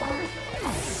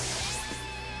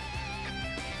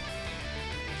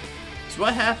 So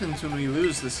what happens when we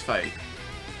lose this fight?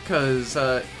 Because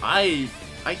I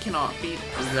cannot beat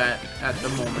that at the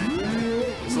moment.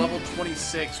 It's level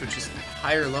 26, which is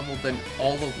higher level than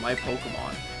all of my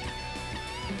Pokemon.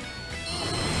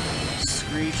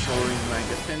 Screech, lowering my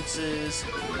defenses.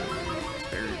 It's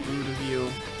very rude of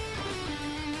you.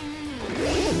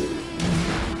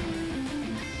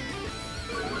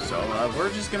 So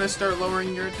we're just gonna start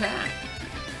lowering your attack.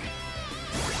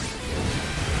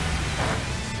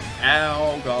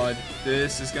 Ow, God.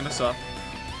 This is gonna suck.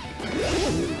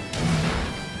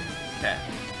 Okay.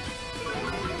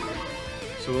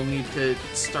 So we'll need to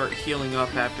start healing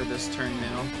up after this turn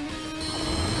now.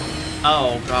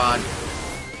 Oh, God.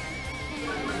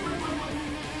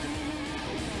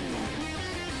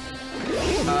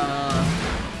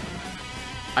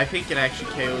 I think it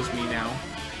actually KOs me now.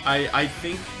 I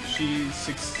think she's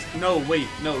no, wait,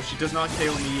 no, she does not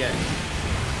KO me yet.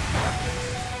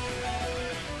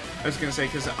 I was gonna say,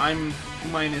 because I'm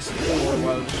 -4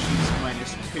 while she's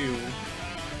 -2.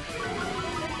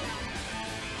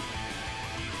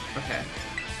 Okay.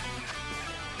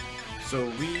 So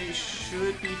we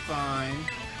should be fine.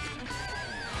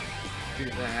 Do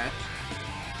that.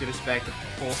 Get us back to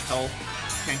full health.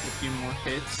 Tank a few more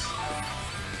hits.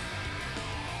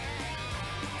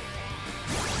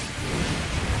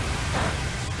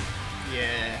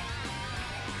 Yeah.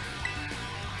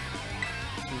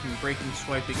 We can breaking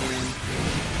swipe again.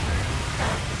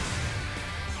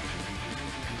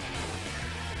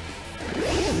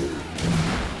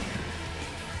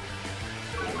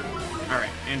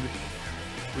 Alright, and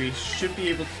we should be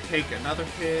able to take another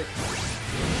hit.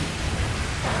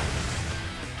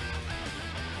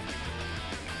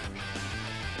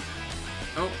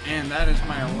 Oh, and that is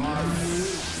my alarm.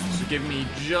 So give me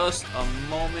just a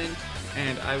moment,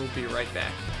 and I will be right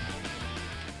back.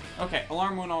 Okay,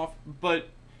 alarm went off, but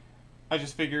I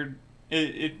just figured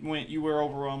it went, you were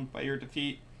overwhelmed by your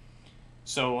defeat.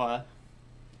 So,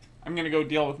 I'm gonna go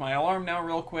deal with my alarm now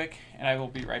real quick, and I will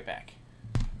be right back.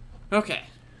 Okay,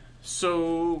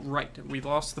 so, right, we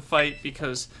lost the fight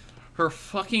because her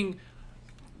fucking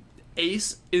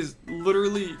ace is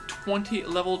literally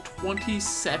level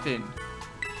 27.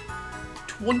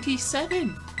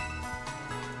 27!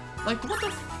 Like, what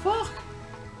the fuck?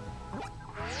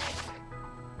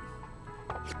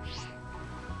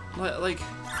 Like,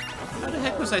 how the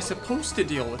heck was I supposed to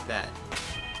deal with that?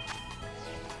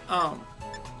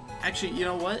 Actually, you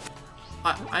know what?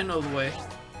 I know the way.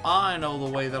 I know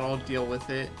the way that I'll deal with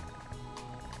it.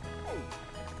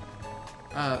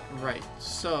 Right,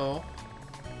 so...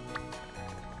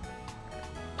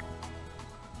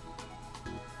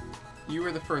 You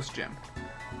were the first gym,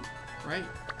 right?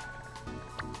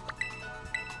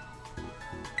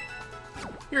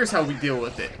 Here's how we deal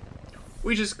with it.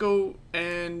 We just go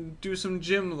and do some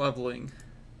gym leveling.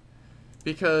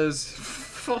 Because,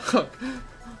 fuck,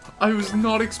 I was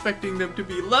not expecting them to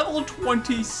be level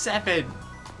 27.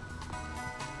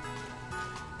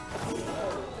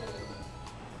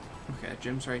 Okay,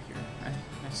 gym's right here. I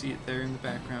see it there in the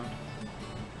background.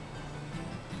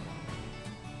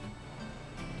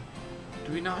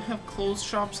 Do we not have clothes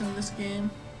shops in this game?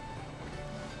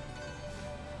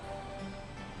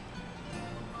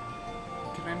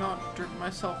 Can I not drink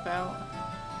myself out?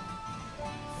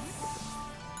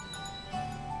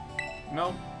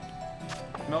 Nope.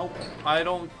 Nope. I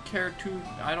don't care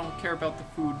about the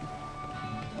food.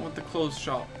 I want the clothes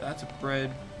shop. That's a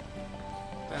bread.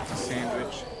 That's a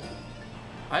sandwich.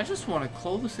 I just want a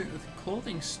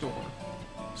clothing store.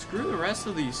 Screw the rest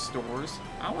of these stores.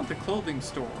 I want the clothing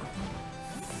store.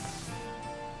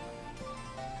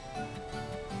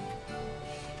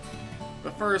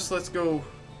 But first, let's go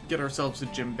get ourselves a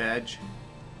gym badge.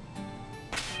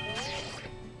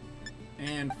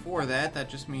 And for that, that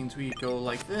just means we go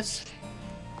like this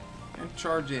and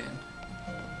charge in.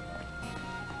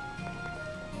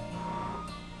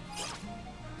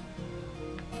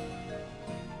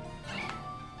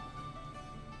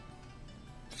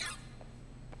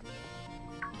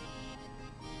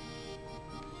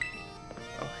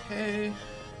 Oh, hey.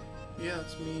 Yeah,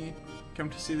 it's me. Come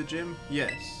to see the gym?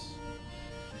 Yes.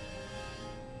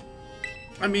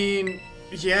 I mean,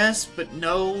 yes, but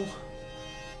no.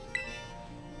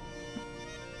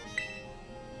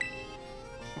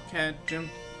 Okay, gym,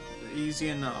 easy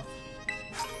enough.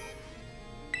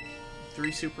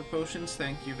 3 super potions,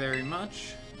 thank you very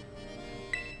much.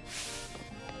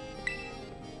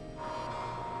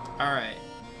 Alright.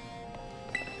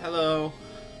 Hello.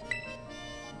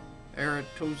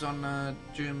 toes on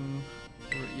Jim.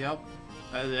 Yep,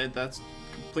 that's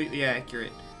completely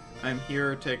accurate. I'm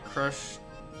here to crush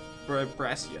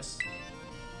Brassius.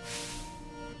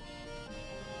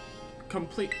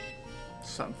 Complete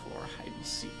Sunflora hide and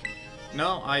seek.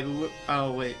 No,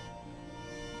 oh wait.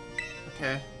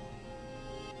 Okay.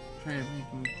 Trying to make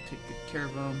him take good care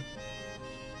of him.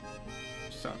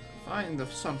 So find the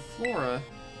Sunflora.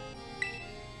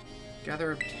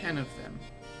 Gather up 10 of them.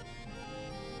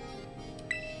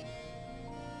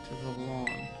 To the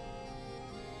lawn.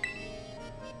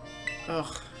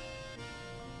 Ugh.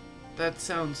 That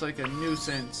sounds like a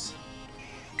nuisance.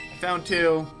 I found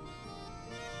 2.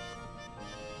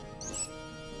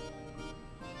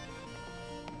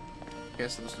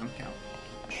 Guess those don't count.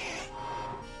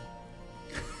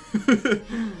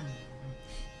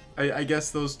 I guess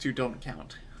those 2 don't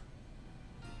count.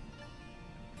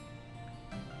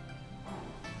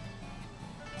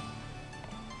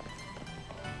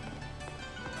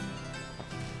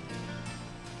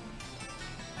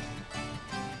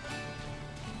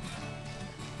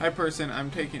 Hi, person.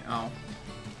 I'm taking. Oh.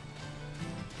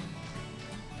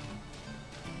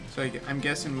 So I'm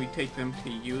guessing we take them to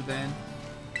you then.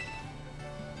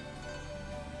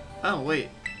 Oh wait.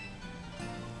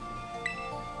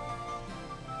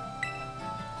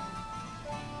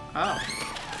 Oh.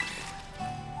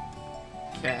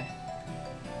 Okay.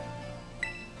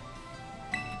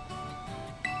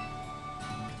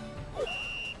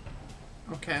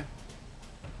 Okay.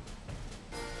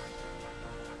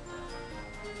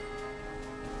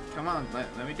 Come on,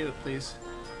 let me do it, please.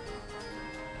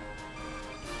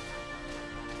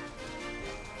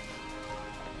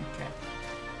 Okay.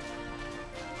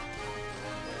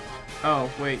 Oh,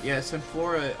 wait, yeah,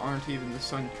 Sunflora aren't even the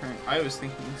Sun Kern. I was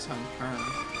thinking Sun Kern.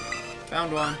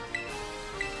 Found one.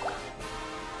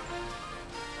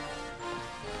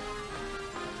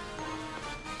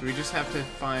 So we just have to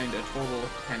find a total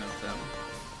of 10 of them.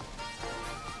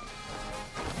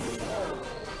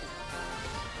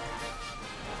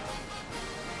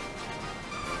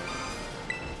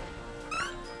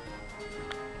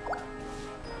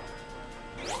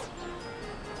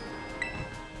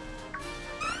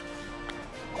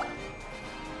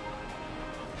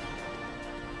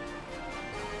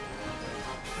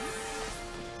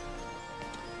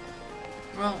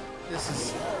 Well, this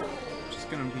is just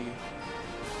gonna be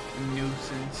a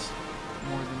nuisance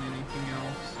more than anything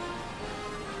else.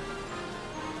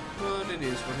 But it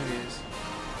is what it is.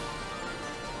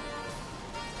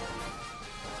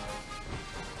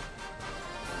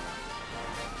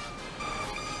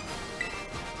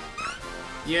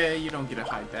 Yeah, you don't get to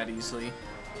hide that easily.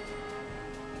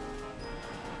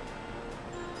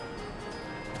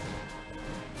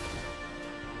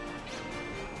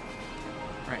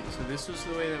 Right, so this was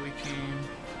the way that we came.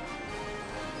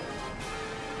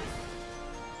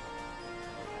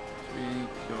 So we need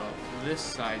to go up this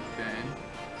side then.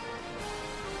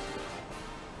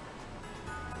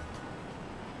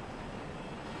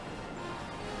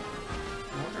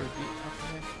 What are the...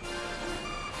 Okay.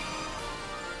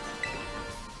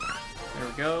 There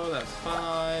we go, that's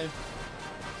 5.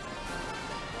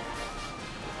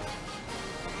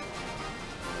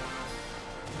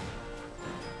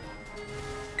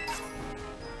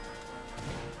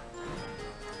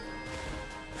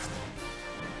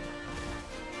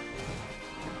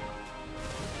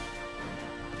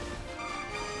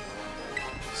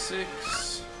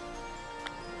 Six.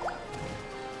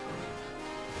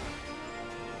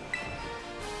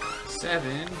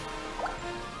 7.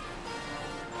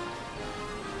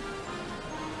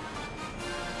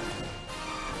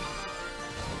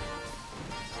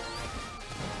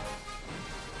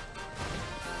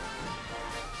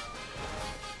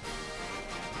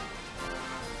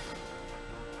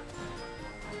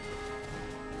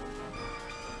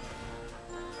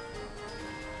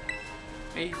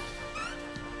 8.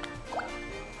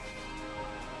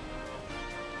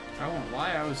 I won't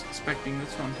lie, I was expecting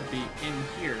this one to be in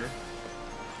here.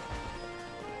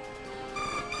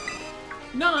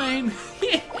 9!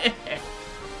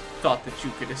 Thought that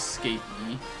you could escape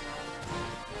me.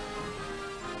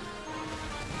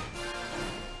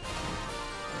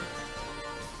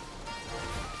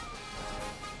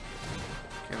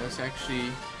 Okay, let's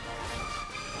actually...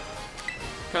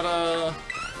 Ta-da!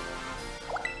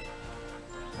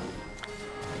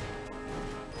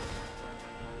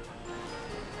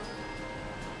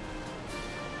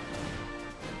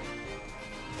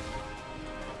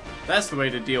 That's the way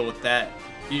to deal with that.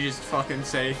 You just fucking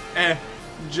say,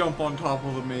 jump on top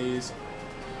of the maze.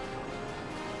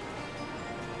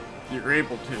 You're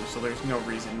able to, so there's no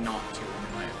reason not to,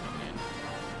 in my opinion.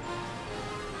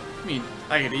 I mean,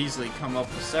 I could easily come up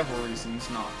with several reasons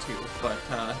not to, but,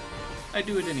 I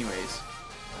do it anyways.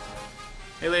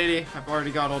 Hey lady, I've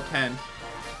already got all 10.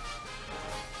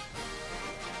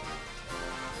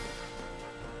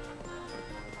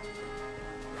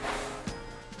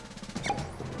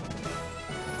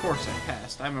 Of course I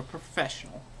passed. I'm a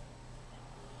professional.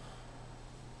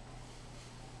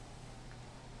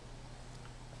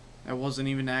 That wasn't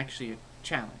even actually a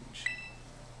challenge.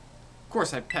 Of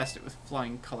course I passed it with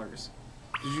flying colors.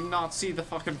 Did you not see the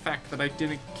fucking fact that I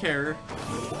didn't care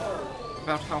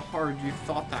about how hard you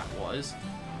thought that was?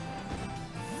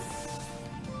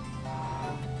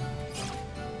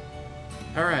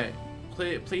 Alright.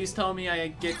 Please tell me I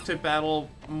get to battle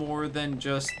more than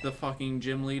just the fucking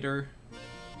gym leader.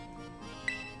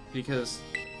 Because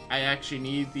I actually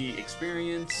need the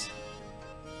experience.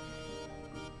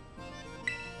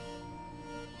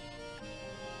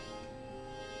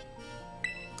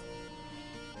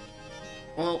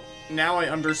 Well, now I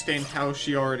understand how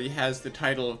she already has the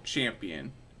title of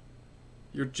champion.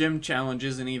 Your gym challenge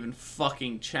isn't even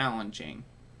fucking challenging.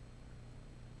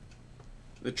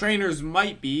 The trainers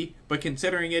might be, but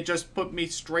considering it just put me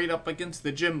straight up against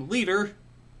the gym leader,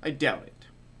 I doubt it.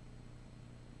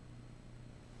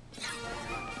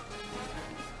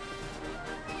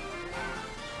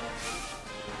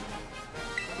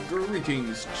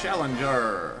 Greetings,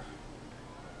 challenger.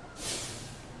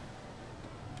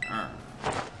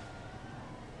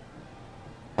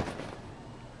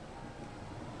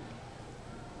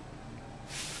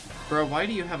 Bro, why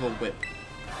do you have a whip?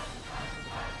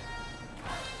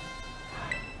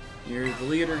 You're the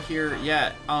leader here.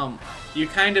 Yeah, you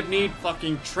kind of need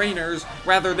fucking trainers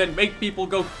rather than make people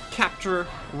go capture,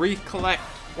 recollect,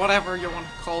 whatever you want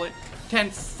to call it, 10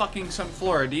 fucking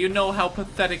Sunflora. Do you know how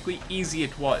pathetically easy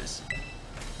it was?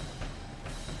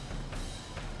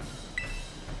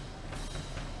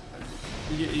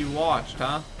 You watched,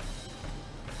 huh?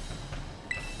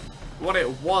 What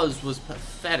it was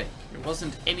pathetic. It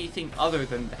wasn't anything other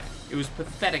than that. It was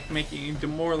pathetic, making and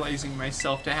demoralizing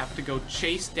myself to have to go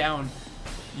chase down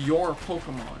your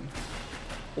Pokemon.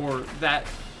 Or that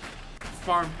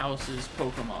farmhouse's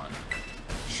Pokemon.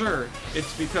 Sure,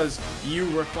 it's because you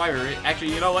require it.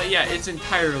 Actually, you know what? Yeah, it's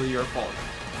entirely your fault.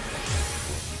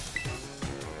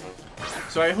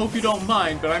 So I hope you don't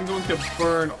mind, but I'm going to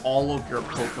burn all of your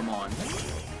Pokemon.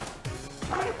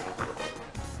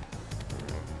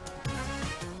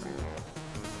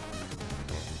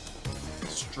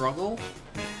 Struggle?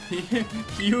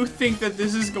 You think that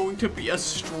this is going to be a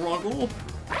struggle?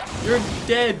 You're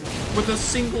dead with a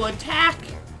single attack!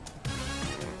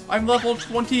 I'm level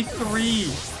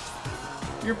 23!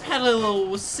 Your Petilil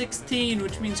was 16,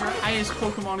 which means your highest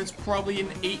Pokemon is probably an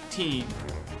 18.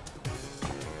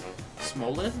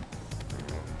 Smolith?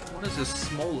 What is a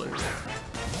Smolith?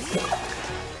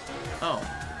 Oh.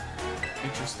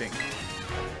 Interesting.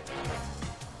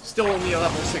 Still only a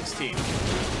level 16.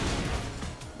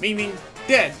 Meaning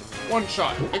dead. One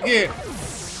shot. Again.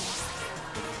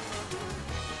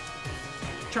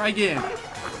 Try again.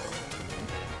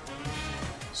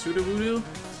 Sudowoodo?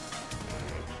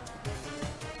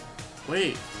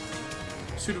 Wait.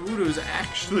 Sudowoodo is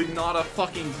actually not a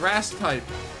fucking grass type.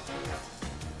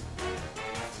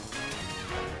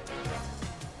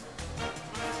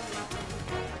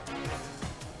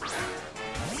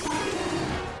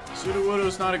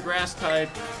 Sudowoodo's not a grass type.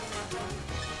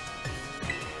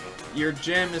 Your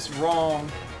gym is wrong.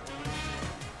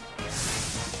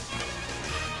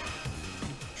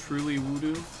 Truly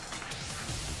Woodoo.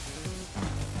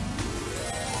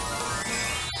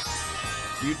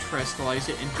 You Terastallize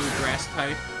it into a grass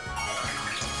type.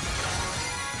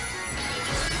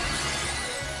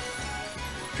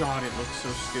 God, it looks so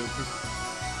stupid.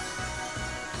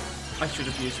 I should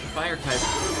have used the fire type.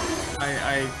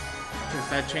 Because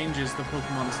that changes the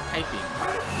Pokemon's typing.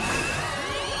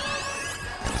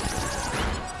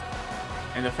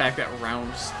 And the fact that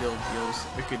round still deals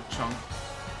a good chunk.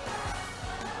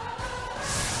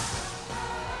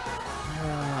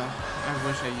 I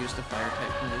wish I used a fire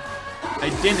type move. I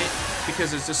didn't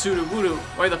because it's a Sudowoodo.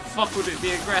 Why the fuck would it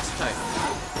be a grass type?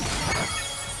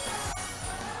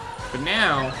 But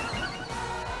now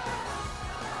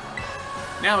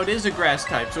it is a grass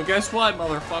type. So guess what,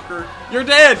 motherfucker? You're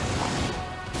dead!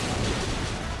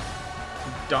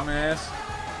 Dumbass.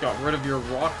 Got rid of your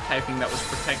rock typing that was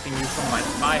protecting you from my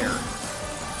fire.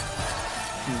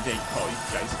 They call you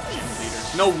guys gym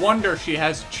leaders. No wonder she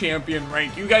has champion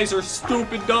rank. You guys are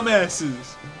stupid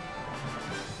dumbasses.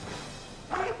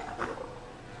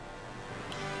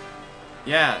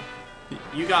 Yeah,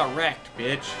 you got wrecked,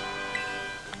 bitch.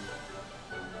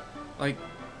 Like,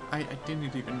 I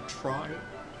didn't even try.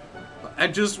 I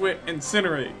just went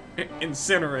incinerate.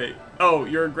 Incinerate. Oh,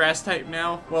 you're a grass type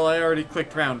now? Well, I already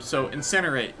clicked round, so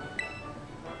incinerate.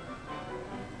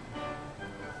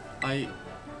 I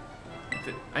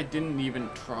didn't even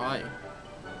try.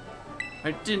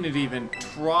 I didn't even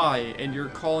try, and you're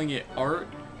calling it art?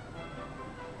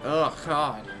 Oh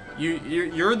God.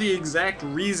 You're the exact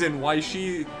reason why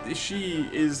she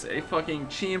is a fucking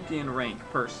champion rank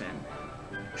person.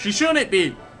 She shouldn't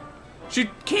be. She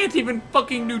can't even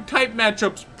fucking do type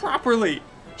matchups properly.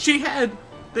 She had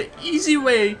the easy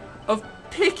way of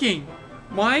picking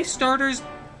my starter's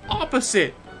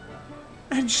opposite.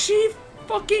 And she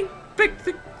fucking picked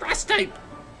the grass type.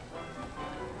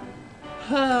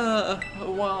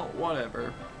 Well,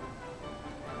 whatever.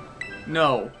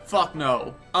 No. Fuck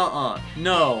no.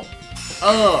 No.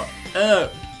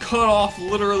 Cut off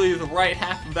literally the right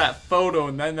half of that photo,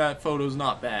 and then that photo's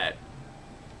not bad.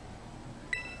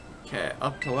 Okay,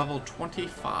 up to level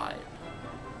 25.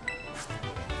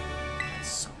 That's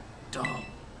so dumb.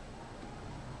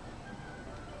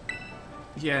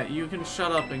 Yeah, you can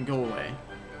shut up and go away.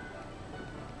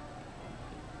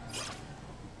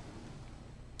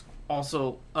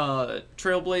 Also,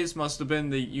 Trailblaze must have been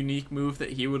the unique move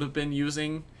that he would have been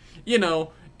using. You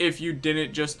know, if you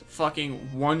didn't just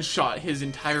fucking one-shot his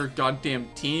entire goddamn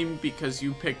team because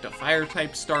you picked a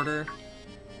fire-type starter.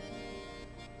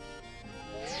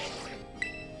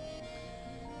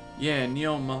 Yeah,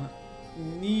 Nimona.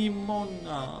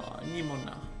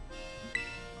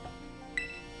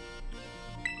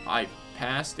 I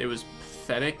passed. It was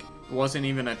pathetic. It wasn't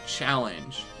even a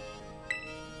challenge.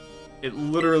 It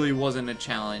literally wasn't a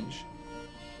challenge.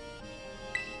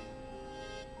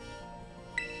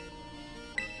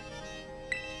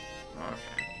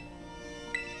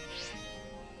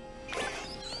 Okay.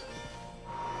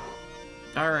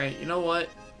 Alright, you know what?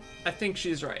 I think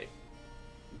she's right.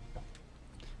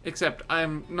 Except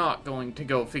I'm not going to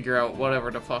go figure out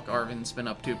whatever the fuck Arven's been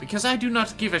up to, because I do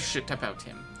not give a shit about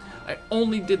him. I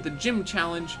only did the gym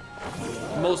challenge,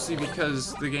 mostly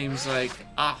because the game's like,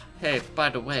 ah, hey, by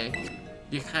the way,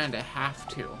 you kinda have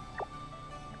to.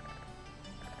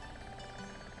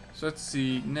 So let's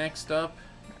see, next up,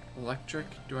 electric.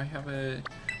 Do I have a...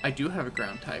 I do have a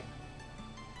ground type.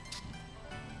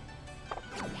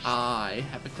 I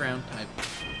have a ground type.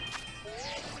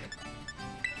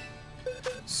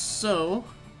 So,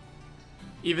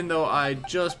 even though I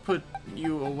just put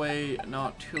you away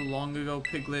not too long ago,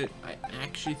 Piglet, I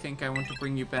actually think I want to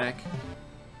bring you back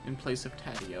in place of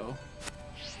Tadio.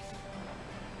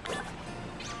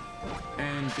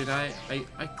 And did I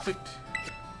clicked...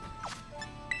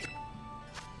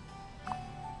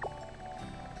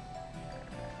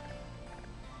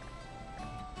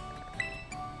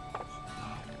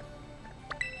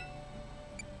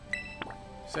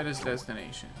 Set as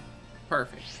destination.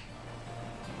 Perfect.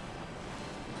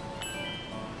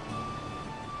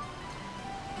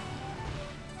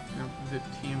 The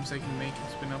teams I can make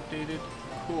has been updated.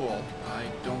 Cool. I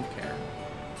don't care.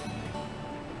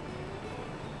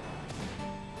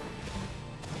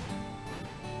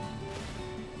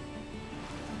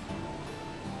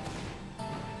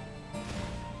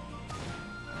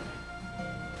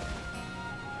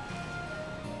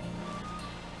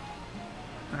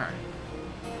 Alright.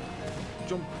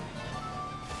 Jump.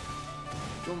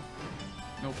 Jump.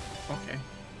 Nope. Okay.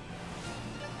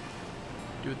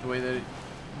 Do it the way that it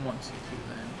wants you to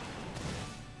then.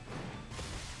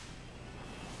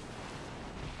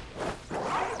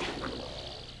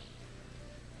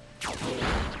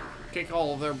 Kick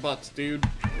all of their butts, dude.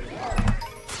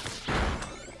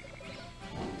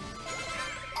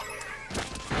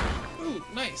 Ooh,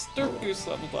 nice. Dirt Goose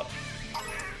leveled up.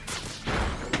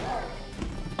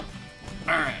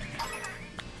 Alright.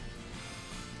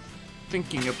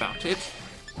 Thinking about it,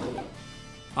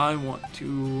 I want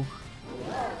to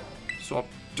swap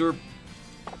Derp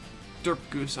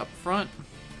Goose up front.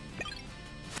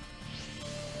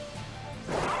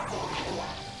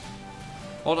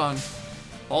 Hold on.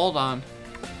 Hold on.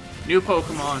 New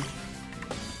Pokemon.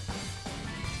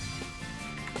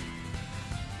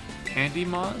 Candy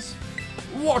Moz?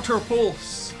 Water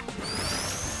Pulse!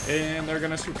 And they're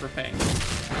gonna Super Fang.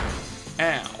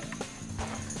 Ow.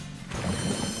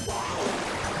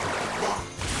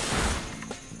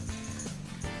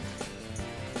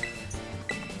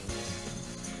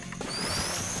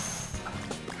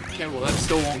 Okay, well that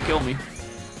still won't kill me.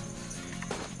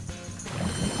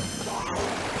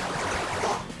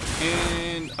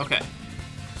 And, okay.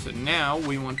 So now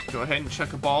we want to go ahead and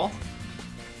chuck a ball.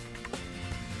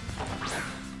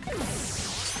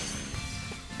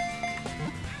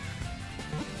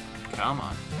 Come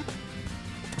on.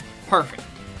 Perfect.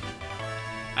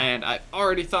 And I've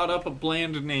already thought up a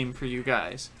bland name for you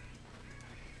guys.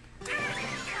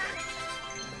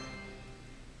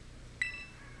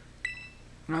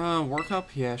 Work up?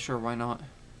 Yeah, sure, why not?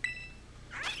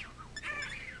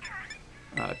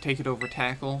 Take it over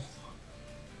tackle.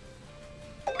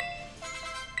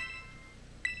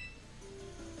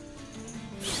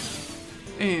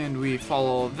 And we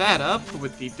follow that up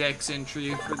with the Dex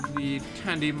entry for the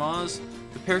Candy Maws.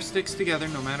 The pair sticks together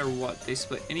no matter what. They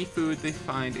split any food they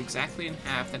find exactly in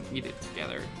half and eat it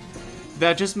together.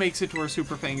 That just makes it to where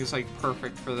Super Fang is like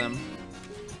perfect for them.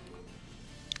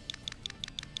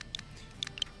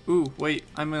 Ooh, wait,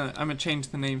 I'm gonna change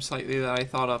the name slightly that I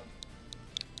thought up.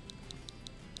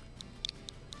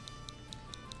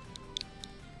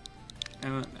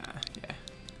 Yeah.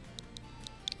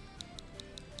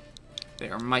 They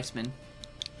are Micemen.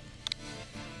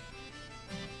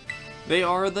 They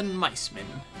are the Micemen.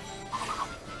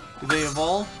 Do they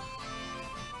evolve?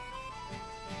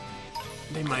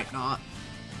 They might not.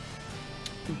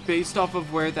 Based off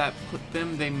of where that put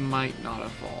them, they might not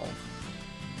evolve.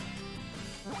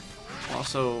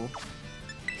 Also,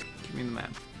 give me the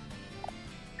map.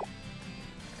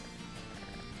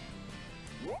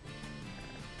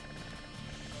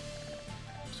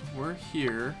 So we're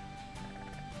here.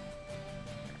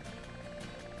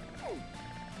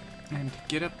 And to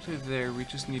get up to there, we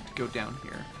just need to go down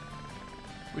here.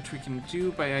 Which we can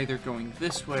do by either going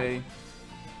this way,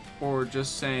 or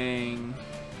just saying...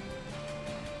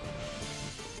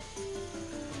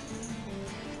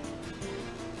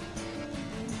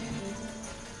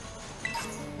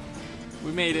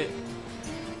 We made it.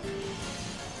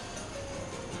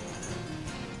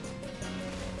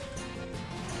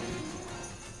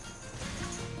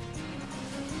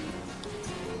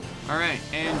 Alright,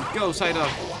 and go, side up.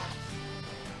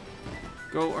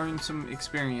 Go earn some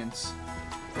experience.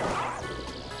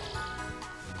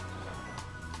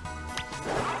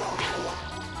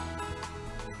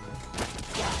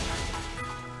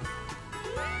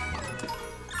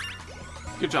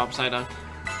 Good job, Psyduck.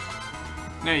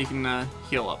 Now you can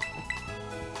heal up.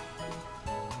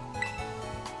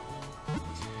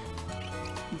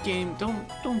 Game,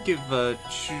 don't give the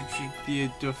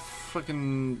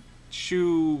fucking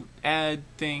shoe ad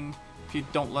thing if you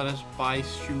don't let us buy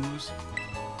shoes.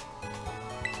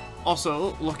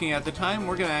 Also, looking at the time,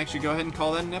 we're gonna actually go ahead and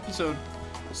call that an episode.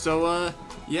 So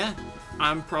yeah,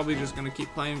 I'm probably just gonna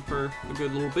keep playing for a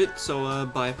good little bit. So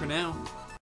bye for now.